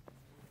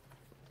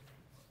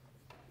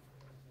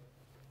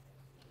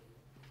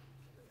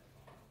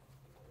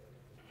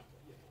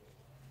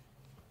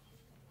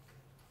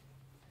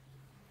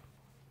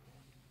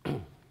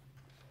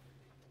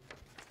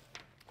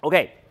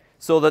 Okay,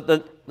 so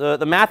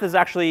the math is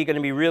actually going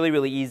to be really,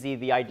 really easy.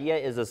 The idea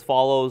is as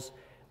follows.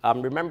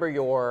 Remember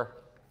your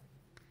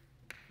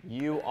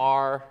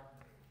ur,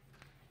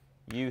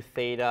 u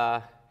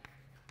theta,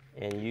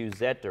 and uz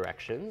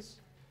directions.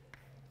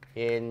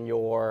 In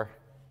your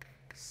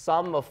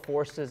sum of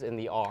forces in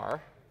the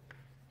R,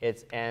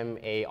 it's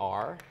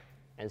MAR.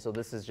 And so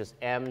this is just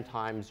M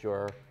times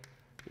your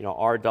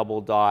R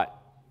double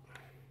dot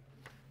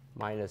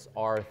minus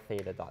R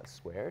theta dot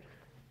squared.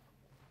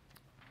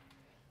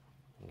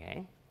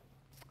 Okay.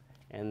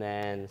 And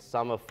then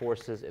sum of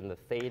forces in the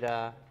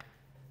theta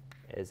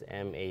is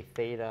MA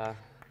theta.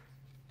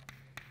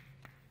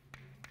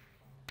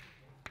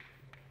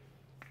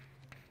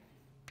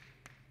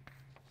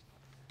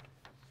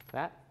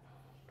 That.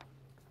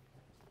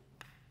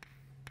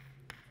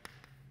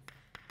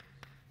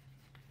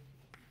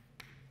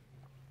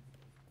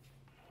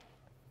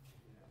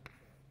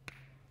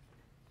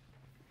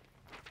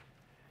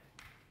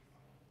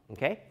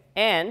 Okay,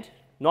 and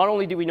not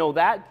only do we know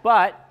that,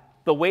 but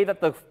the way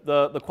that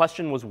the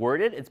question was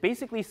worded, it's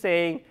basically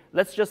saying,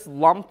 let's just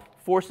lump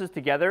forces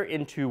together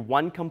into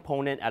one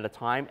component at a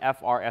time,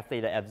 FR, F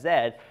theta,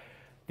 Fz.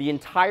 The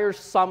entire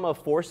sum of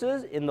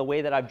forces in the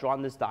way that I've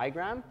drawn this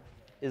diagram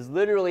is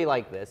literally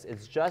like this.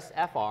 It's just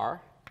FR,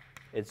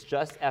 it's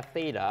just F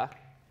theta,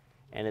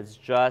 and it's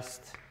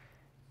just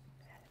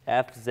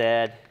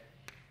Fz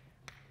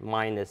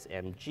minus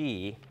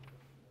Mg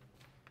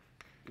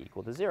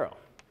equal to 0.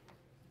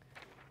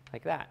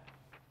 Like that,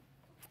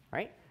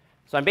 right?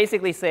 So I'm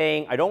basically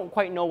saying I don't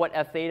quite know what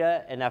F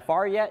theta and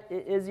FR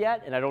is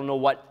yet, and I don't know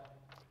what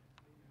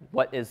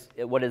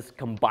is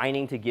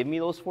combining to give me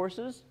those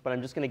forces, but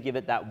I'm just going to give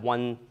it that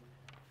one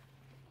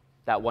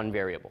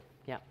variable.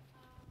 Yeah.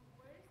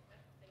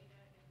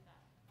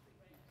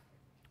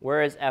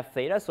 Where is F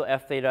theta? So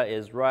F theta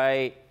is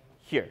right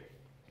here.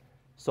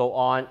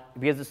 So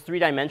because it's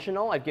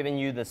three-dimensional, I've given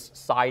you this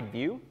side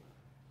view.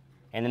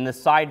 And in the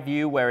side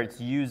view where it's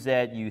uz,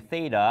 u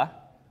theta,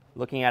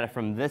 looking at it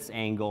from this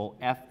angle,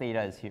 F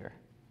theta is here.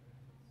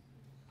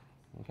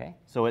 Okay?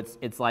 So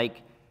it's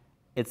like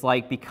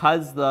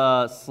because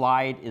the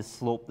slide is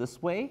sloped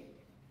this way,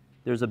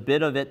 there's a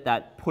bit of it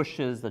that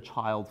pushes the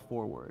child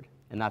forward,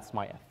 and that's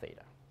my F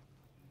theta.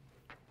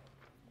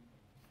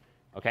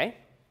 Okay?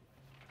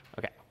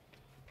 Okay.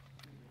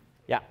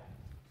 Yeah. Is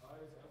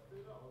F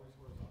theta always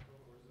horizontal,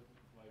 or is it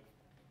like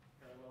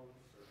parallel with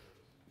the surface?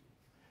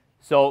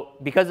 So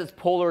because it's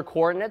polar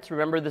coordinates,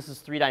 remember this is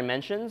 3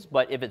 dimensions,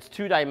 but if it's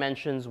 2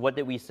 dimensions, what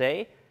did we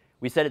say?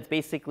 We said it's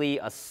basically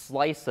a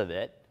slice of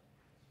it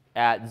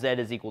at z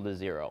is equal to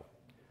 0.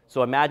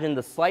 So imagine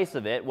the slice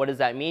of it. What does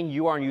that mean?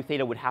 UR and U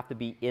theta would have to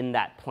be in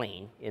that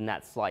plane, in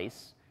that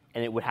slice,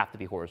 and it would have to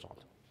be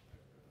horizontal.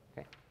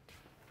 Okay,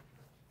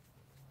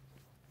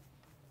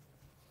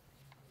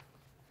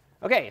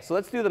 okay, so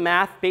let's do the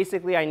math.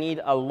 Basically, I need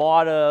a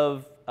lot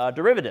of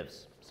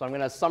derivatives. So I'm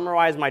going to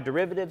summarize my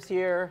derivatives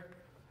here.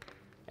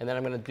 And then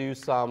I'm going to do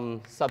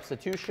some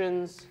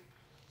substitutions.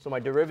 So my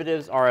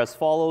derivatives are as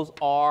follows.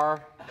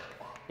 R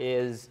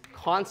is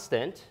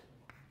constant.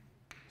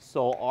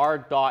 So R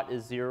dot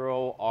is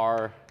 0,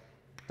 R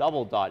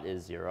double dot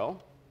is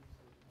 0.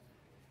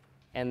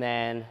 And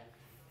then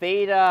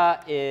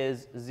theta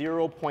is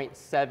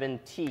 0.7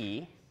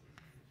 t.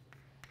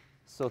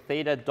 So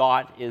theta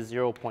dot is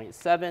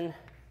 0.7.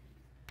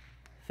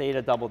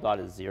 Theta double dot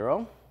is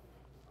 0.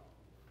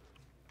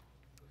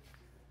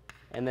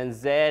 And then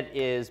z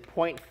is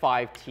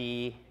 0.5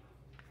 t.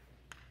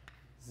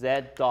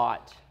 Z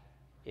dot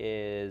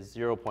is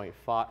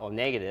 0.5, or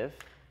negative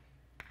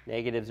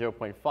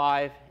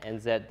 0.5,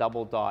 and z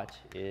double dot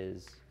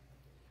is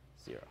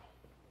 0.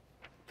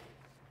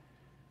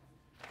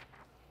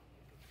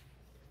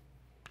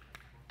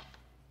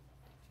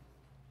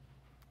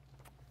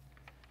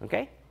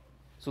 Okay?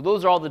 So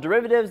those are all the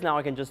derivatives. Now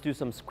I can just do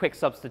some quick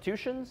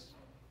substitutions.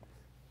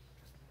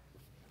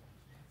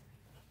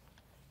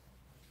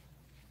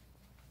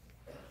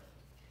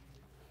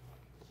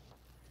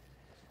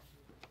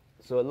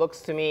 So it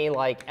looks to me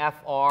like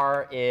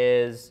FR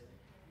is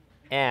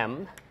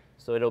M.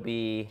 So it'll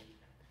be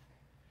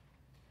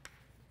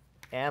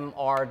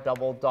MR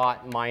double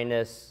dot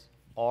minus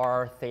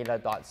R theta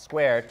dot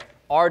squared.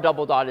 R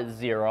double dot is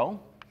 0.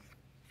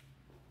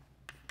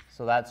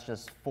 So that's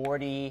just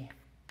 40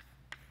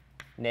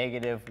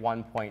 negative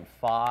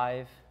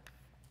 1.5.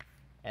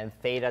 And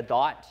theta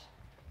dot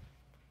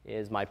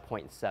is my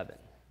 0.7.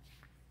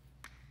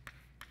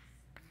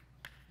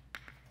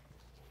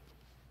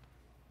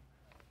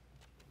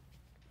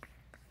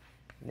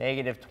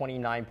 Negative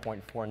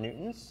 29.4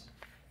 newtons.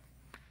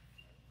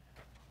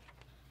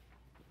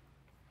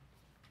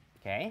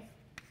 Okay.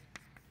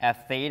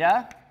 F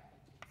theta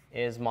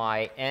is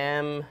my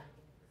M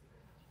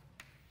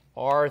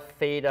R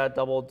theta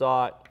double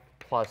dot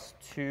plus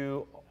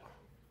 2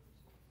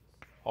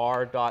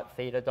 R dot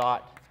theta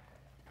dot.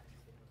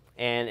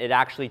 And it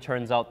actually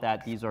turns out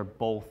that these are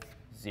both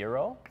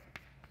 0.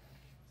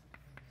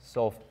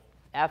 So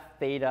F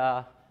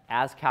theta,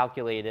 as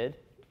calculated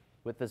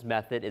with this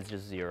method, is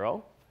just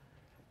 0.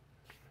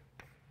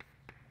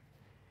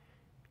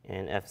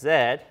 And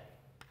Fz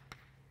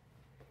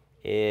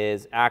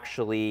is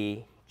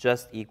actually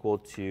just equal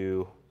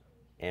to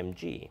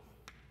mg.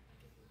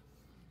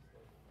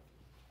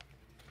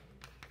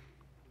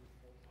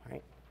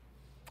 Right?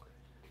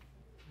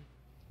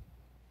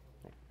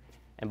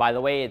 And by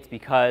the way, it's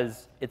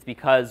because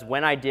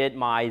when I did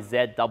my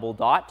z double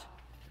dot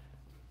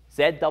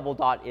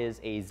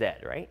is a z,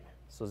 right?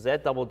 So z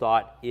double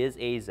dot is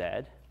a z.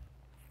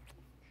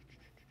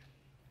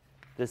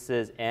 This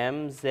is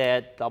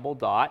mz double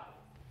dot.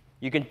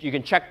 You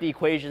can check the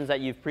equations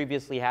that you've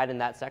previously had in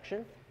that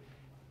section.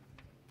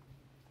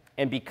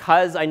 And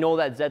because I know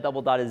that z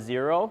double dot is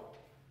 0,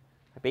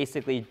 I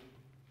basically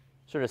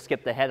sort of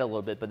skipped ahead a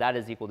little bit, but that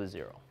is equal to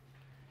 0.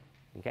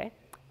 Okay?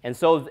 And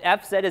so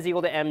fz is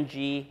equal to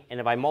mg, and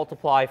if I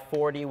multiply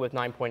 40 with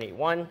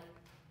 9.81,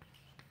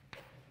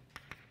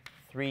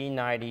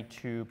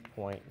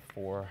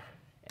 392.4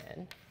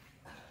 n.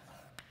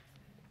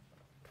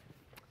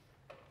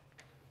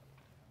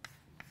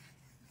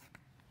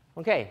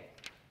 Okay,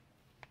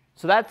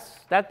 so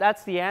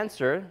that's the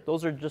answer.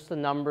 Those are just the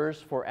numbers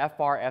for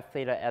fr, f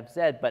theta,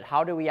 fz, but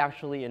how do we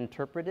actually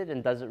interpret it,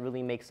 and does it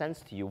really make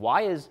sense to you?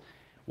 Why is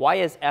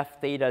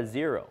f theta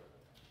 0?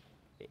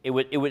 It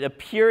would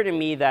appear to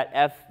me that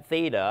f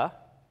theta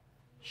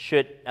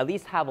should at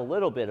least have a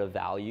little bit of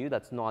value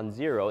that's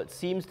non-zero. It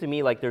seems to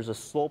me like there's a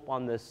slope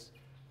on this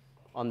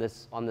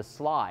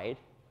slide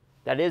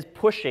that is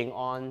pushing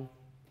on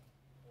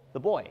the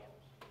boy.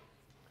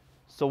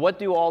 So what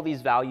do all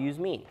these values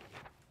mean?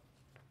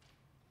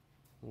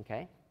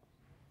 Okay.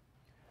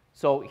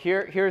 So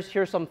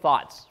here's some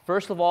thoughts.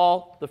 First of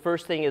all, the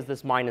first thing is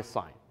this minus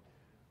sign.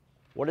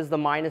 What does the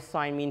minus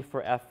sign mean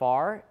for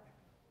FR?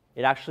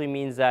 It actually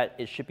means that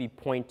it should be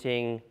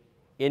pointing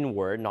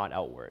inward, not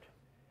outward.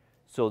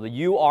 So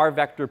the UR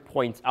vector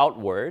points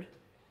outward,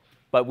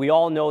 but we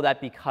all know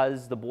that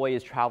because the boy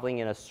is traveling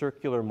in a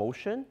circular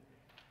motion,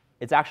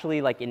 it's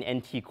actually like in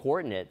NT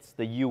coordinates,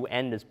 the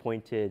UN is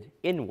pointed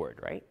inward,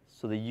 right?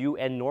 So the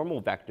UN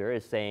normal vector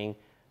is saying,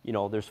 you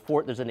know,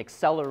 there's an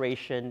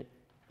acceleration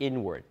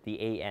inward,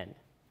 the AN.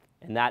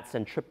 And that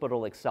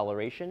centripetal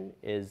acceleration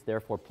is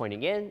therefore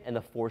pointing in, and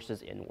the force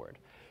is inward.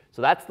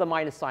 So that's the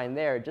minus sign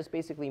there. It just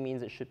basically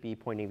means it should be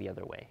pointing the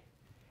other way.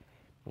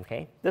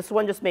 Okay? This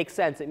one just makes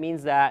sense. It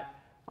means that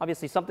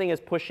obviously something is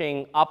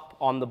pushing up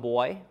on the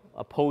boy,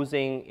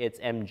 opposing its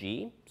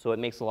mg. So it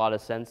makes a lot of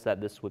sense that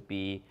this would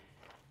be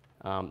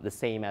the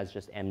same as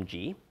just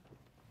mg.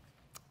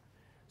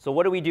 So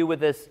what do we do with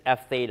this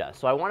f theta?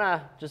 So I want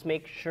to just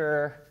make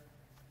sure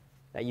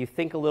that you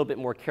think a little bit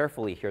more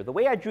carefully here. The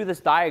way I drew this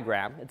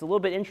diagram, it's a little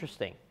bit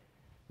interesting.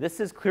 This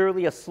is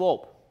clearly a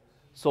slope.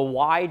 So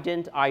why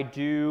didn't I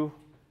do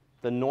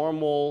the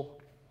normal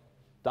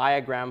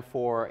diagram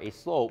for a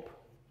slope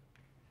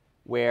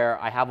where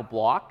I have a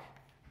block?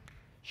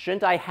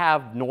 Shouldn't I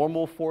have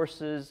normal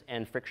forces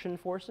and friction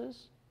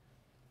forces?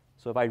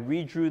 So if I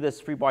redrew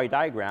this free body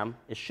diagram,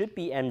 it should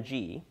be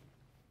mg.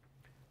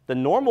 The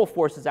normal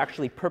force is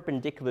actually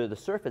perpendicular to the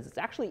surface. It's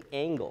actually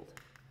angled.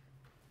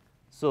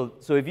 So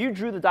if you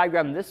drew the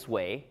diagram this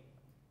way,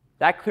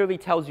 that clearly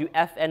tells you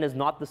Fn is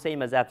not the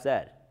same as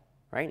Fz,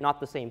 right? Not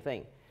the same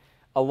thing.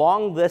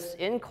 Along this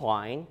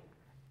incline,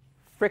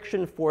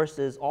 friction force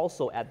is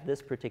also at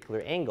this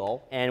particular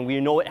angle, and we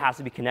know it has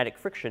to be kinetic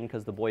friction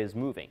because the boy is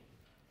moving,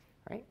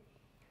 right?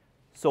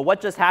 So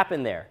what just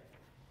happened there?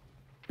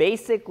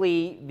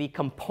 Basically, the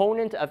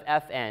component of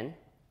Fn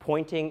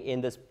pointing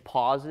in this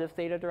positive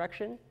theta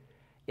direction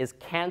is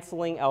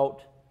canceling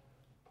out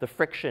the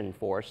friction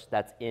force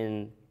that's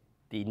in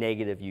the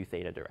negative u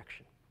theta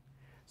direction.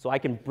 So I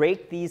can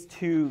break these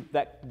two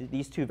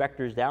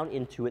vectors down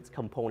into its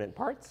component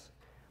parts.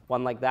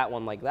 One like that,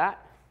 one like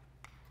that,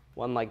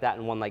 one like that,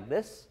 and one like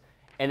this.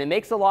 And it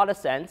makes a lot of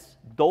sense.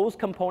 Those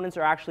components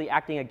are actually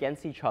acting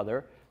against each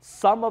other.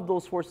 Sum of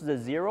those forces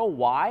is 0.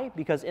 Why?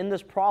 Because in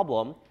this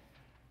problem,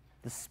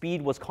 the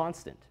speed was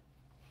constant,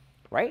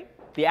 right?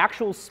 The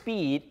actual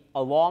speed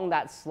along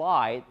that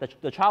slide,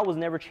 the child was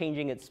never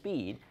changing its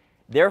speed.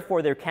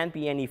 Therefore, there can't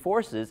be any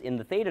forces in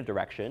the theta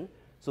direction.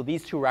 So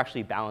these two are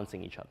actually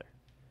balancing each other.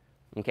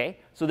 Okay?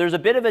 So there's a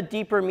bit of a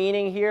deeper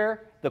meaning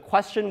here. The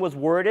question was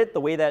worded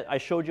the way that I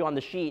showed you on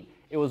the sheet.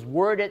 It was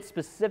worded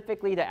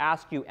specifically to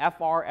ask you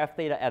FR, F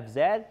theta,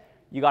 Fz.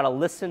 You got to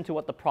listen to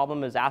what the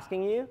problem is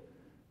asking you.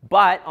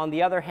 But on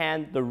the other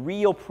hand, the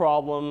real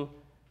problem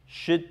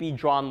should be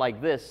drawn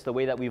like this, the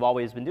way that we've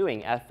always been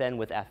doing, Fn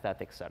with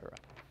Ff, etc.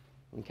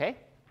 Okay?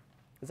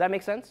 Does that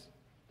make sense?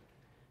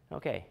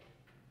 Okay.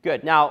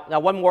 Good. Now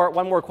one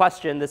more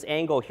question. This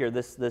angle here,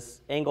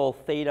 this angle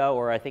theta,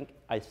 or I think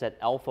I said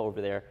alpha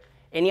over there.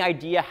 Any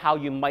idea how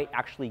you might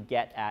actually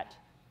get at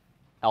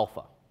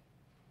alpha?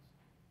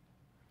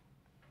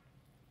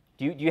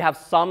 Do you have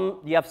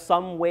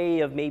some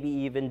way of maybe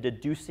even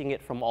deducing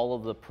it from all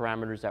of the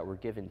parameters that were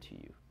given to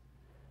you?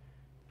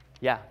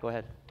 Yeah, go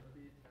ahead.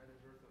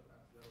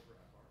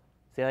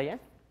 Say that again?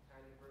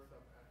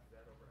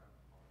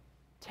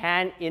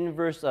 Tan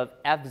inverse of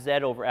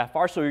Fz over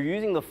Fr. So you're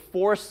using the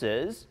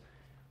forces.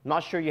 I'm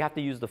not sure you have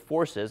to use the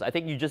forces. I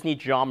think you just need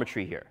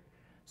geometry here.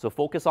 So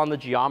focus on the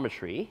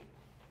geometry,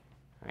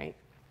 right?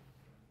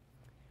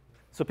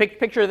 So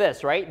picture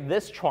this, right?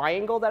 This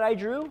triangle that I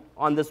drew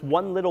on this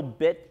one little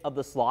bit of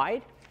the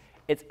slide,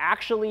 it's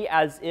actually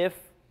as if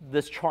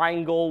this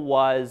triangle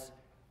was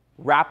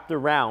wrapped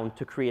around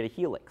to create a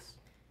helix.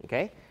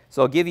 Okay?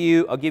 So I'll give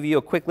you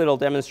a quick little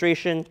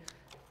demonstration.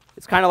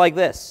 It's kind of like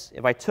this.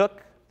 If I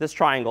took this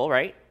triangle,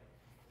 right,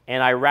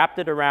 and I wrapped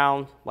it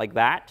around like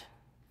that,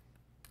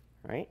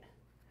 right,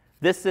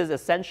 this is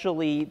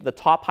essentially the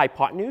top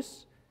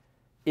hypotenuse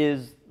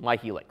is my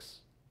helix.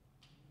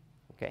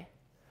 Okay?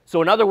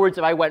 So in other words,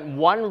 if I went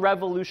one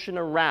revolution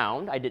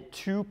around, I did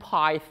 2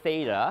 pi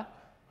theta,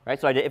 right?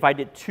 So if I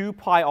did 2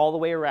 pi all the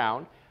way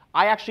around,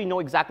 I actually know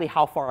exactly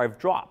how far I've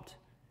dropped,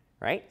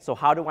 right? So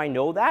how do I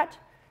know that?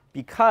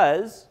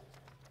 Because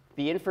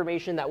the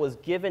information that was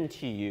given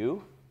to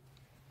you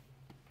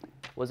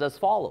was as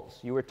follows.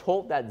 You were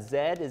told that z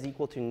is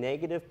equal to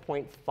negative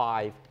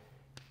 0.5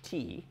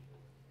 t,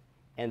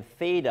 and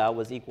theta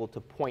was equal to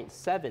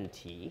 0.7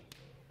 t,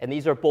 and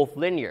these are both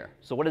linear.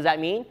 So what does that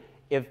mean?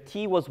 If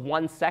t was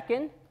 1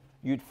 second,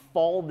 you'd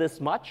fall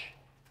this much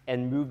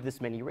and move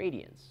this many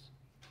radians.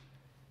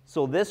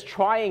 So this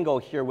triangle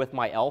here with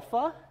my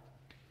alpha,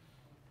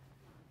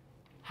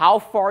 how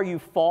far you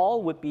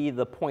fall would be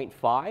the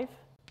 0.5.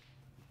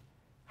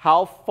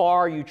 How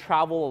far you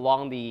travel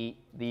along the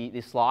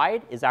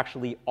slide is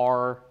actually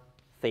r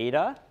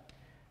theta.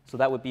 So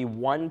that would be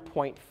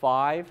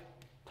 1.5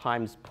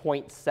 times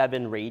 0.7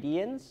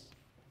 radians.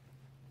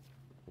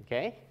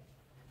 Okay?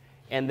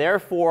 And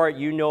therefore,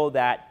 you know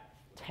that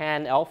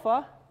tan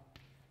alpha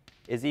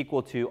is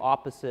equal to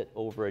opposite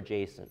over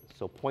adjacent.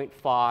 So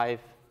 0.5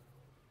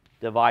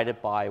 divided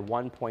by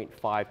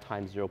 1.5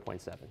 times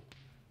 0.7.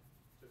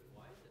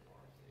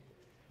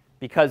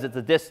 Because it's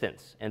a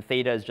distance, and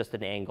theta is just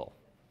an angle.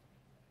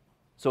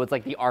 So it's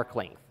like the arc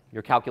length.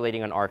 You're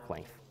calculating an arc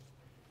length.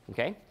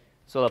 Okay?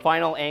 So the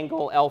final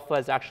angle alpha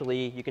is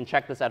actually, you can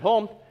check this at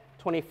home,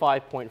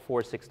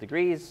 25.46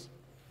 degrees.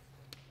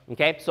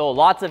 Okay? So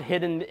lots of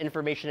hidden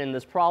information in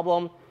this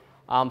problem.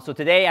 So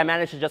today I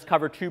managed to just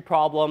cover 2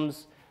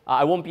 problems.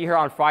 I won't be here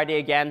on Friday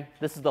again.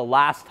 This is the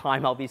last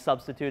time I'll be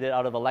substituted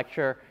out of a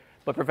lecture.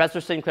 But Professor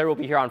Sinclair will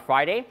be here on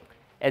Friday.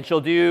 And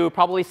she'll do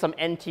probably some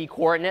NT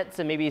coordinates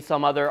and maybe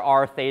some other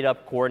r theta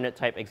coordinate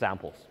type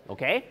examples.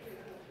 Okay?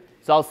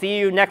 So I'll see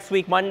you next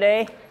week,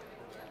 Monday.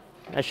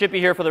 I should be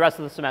here for the rest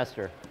of the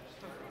semester.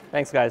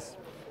 Thanks, guys.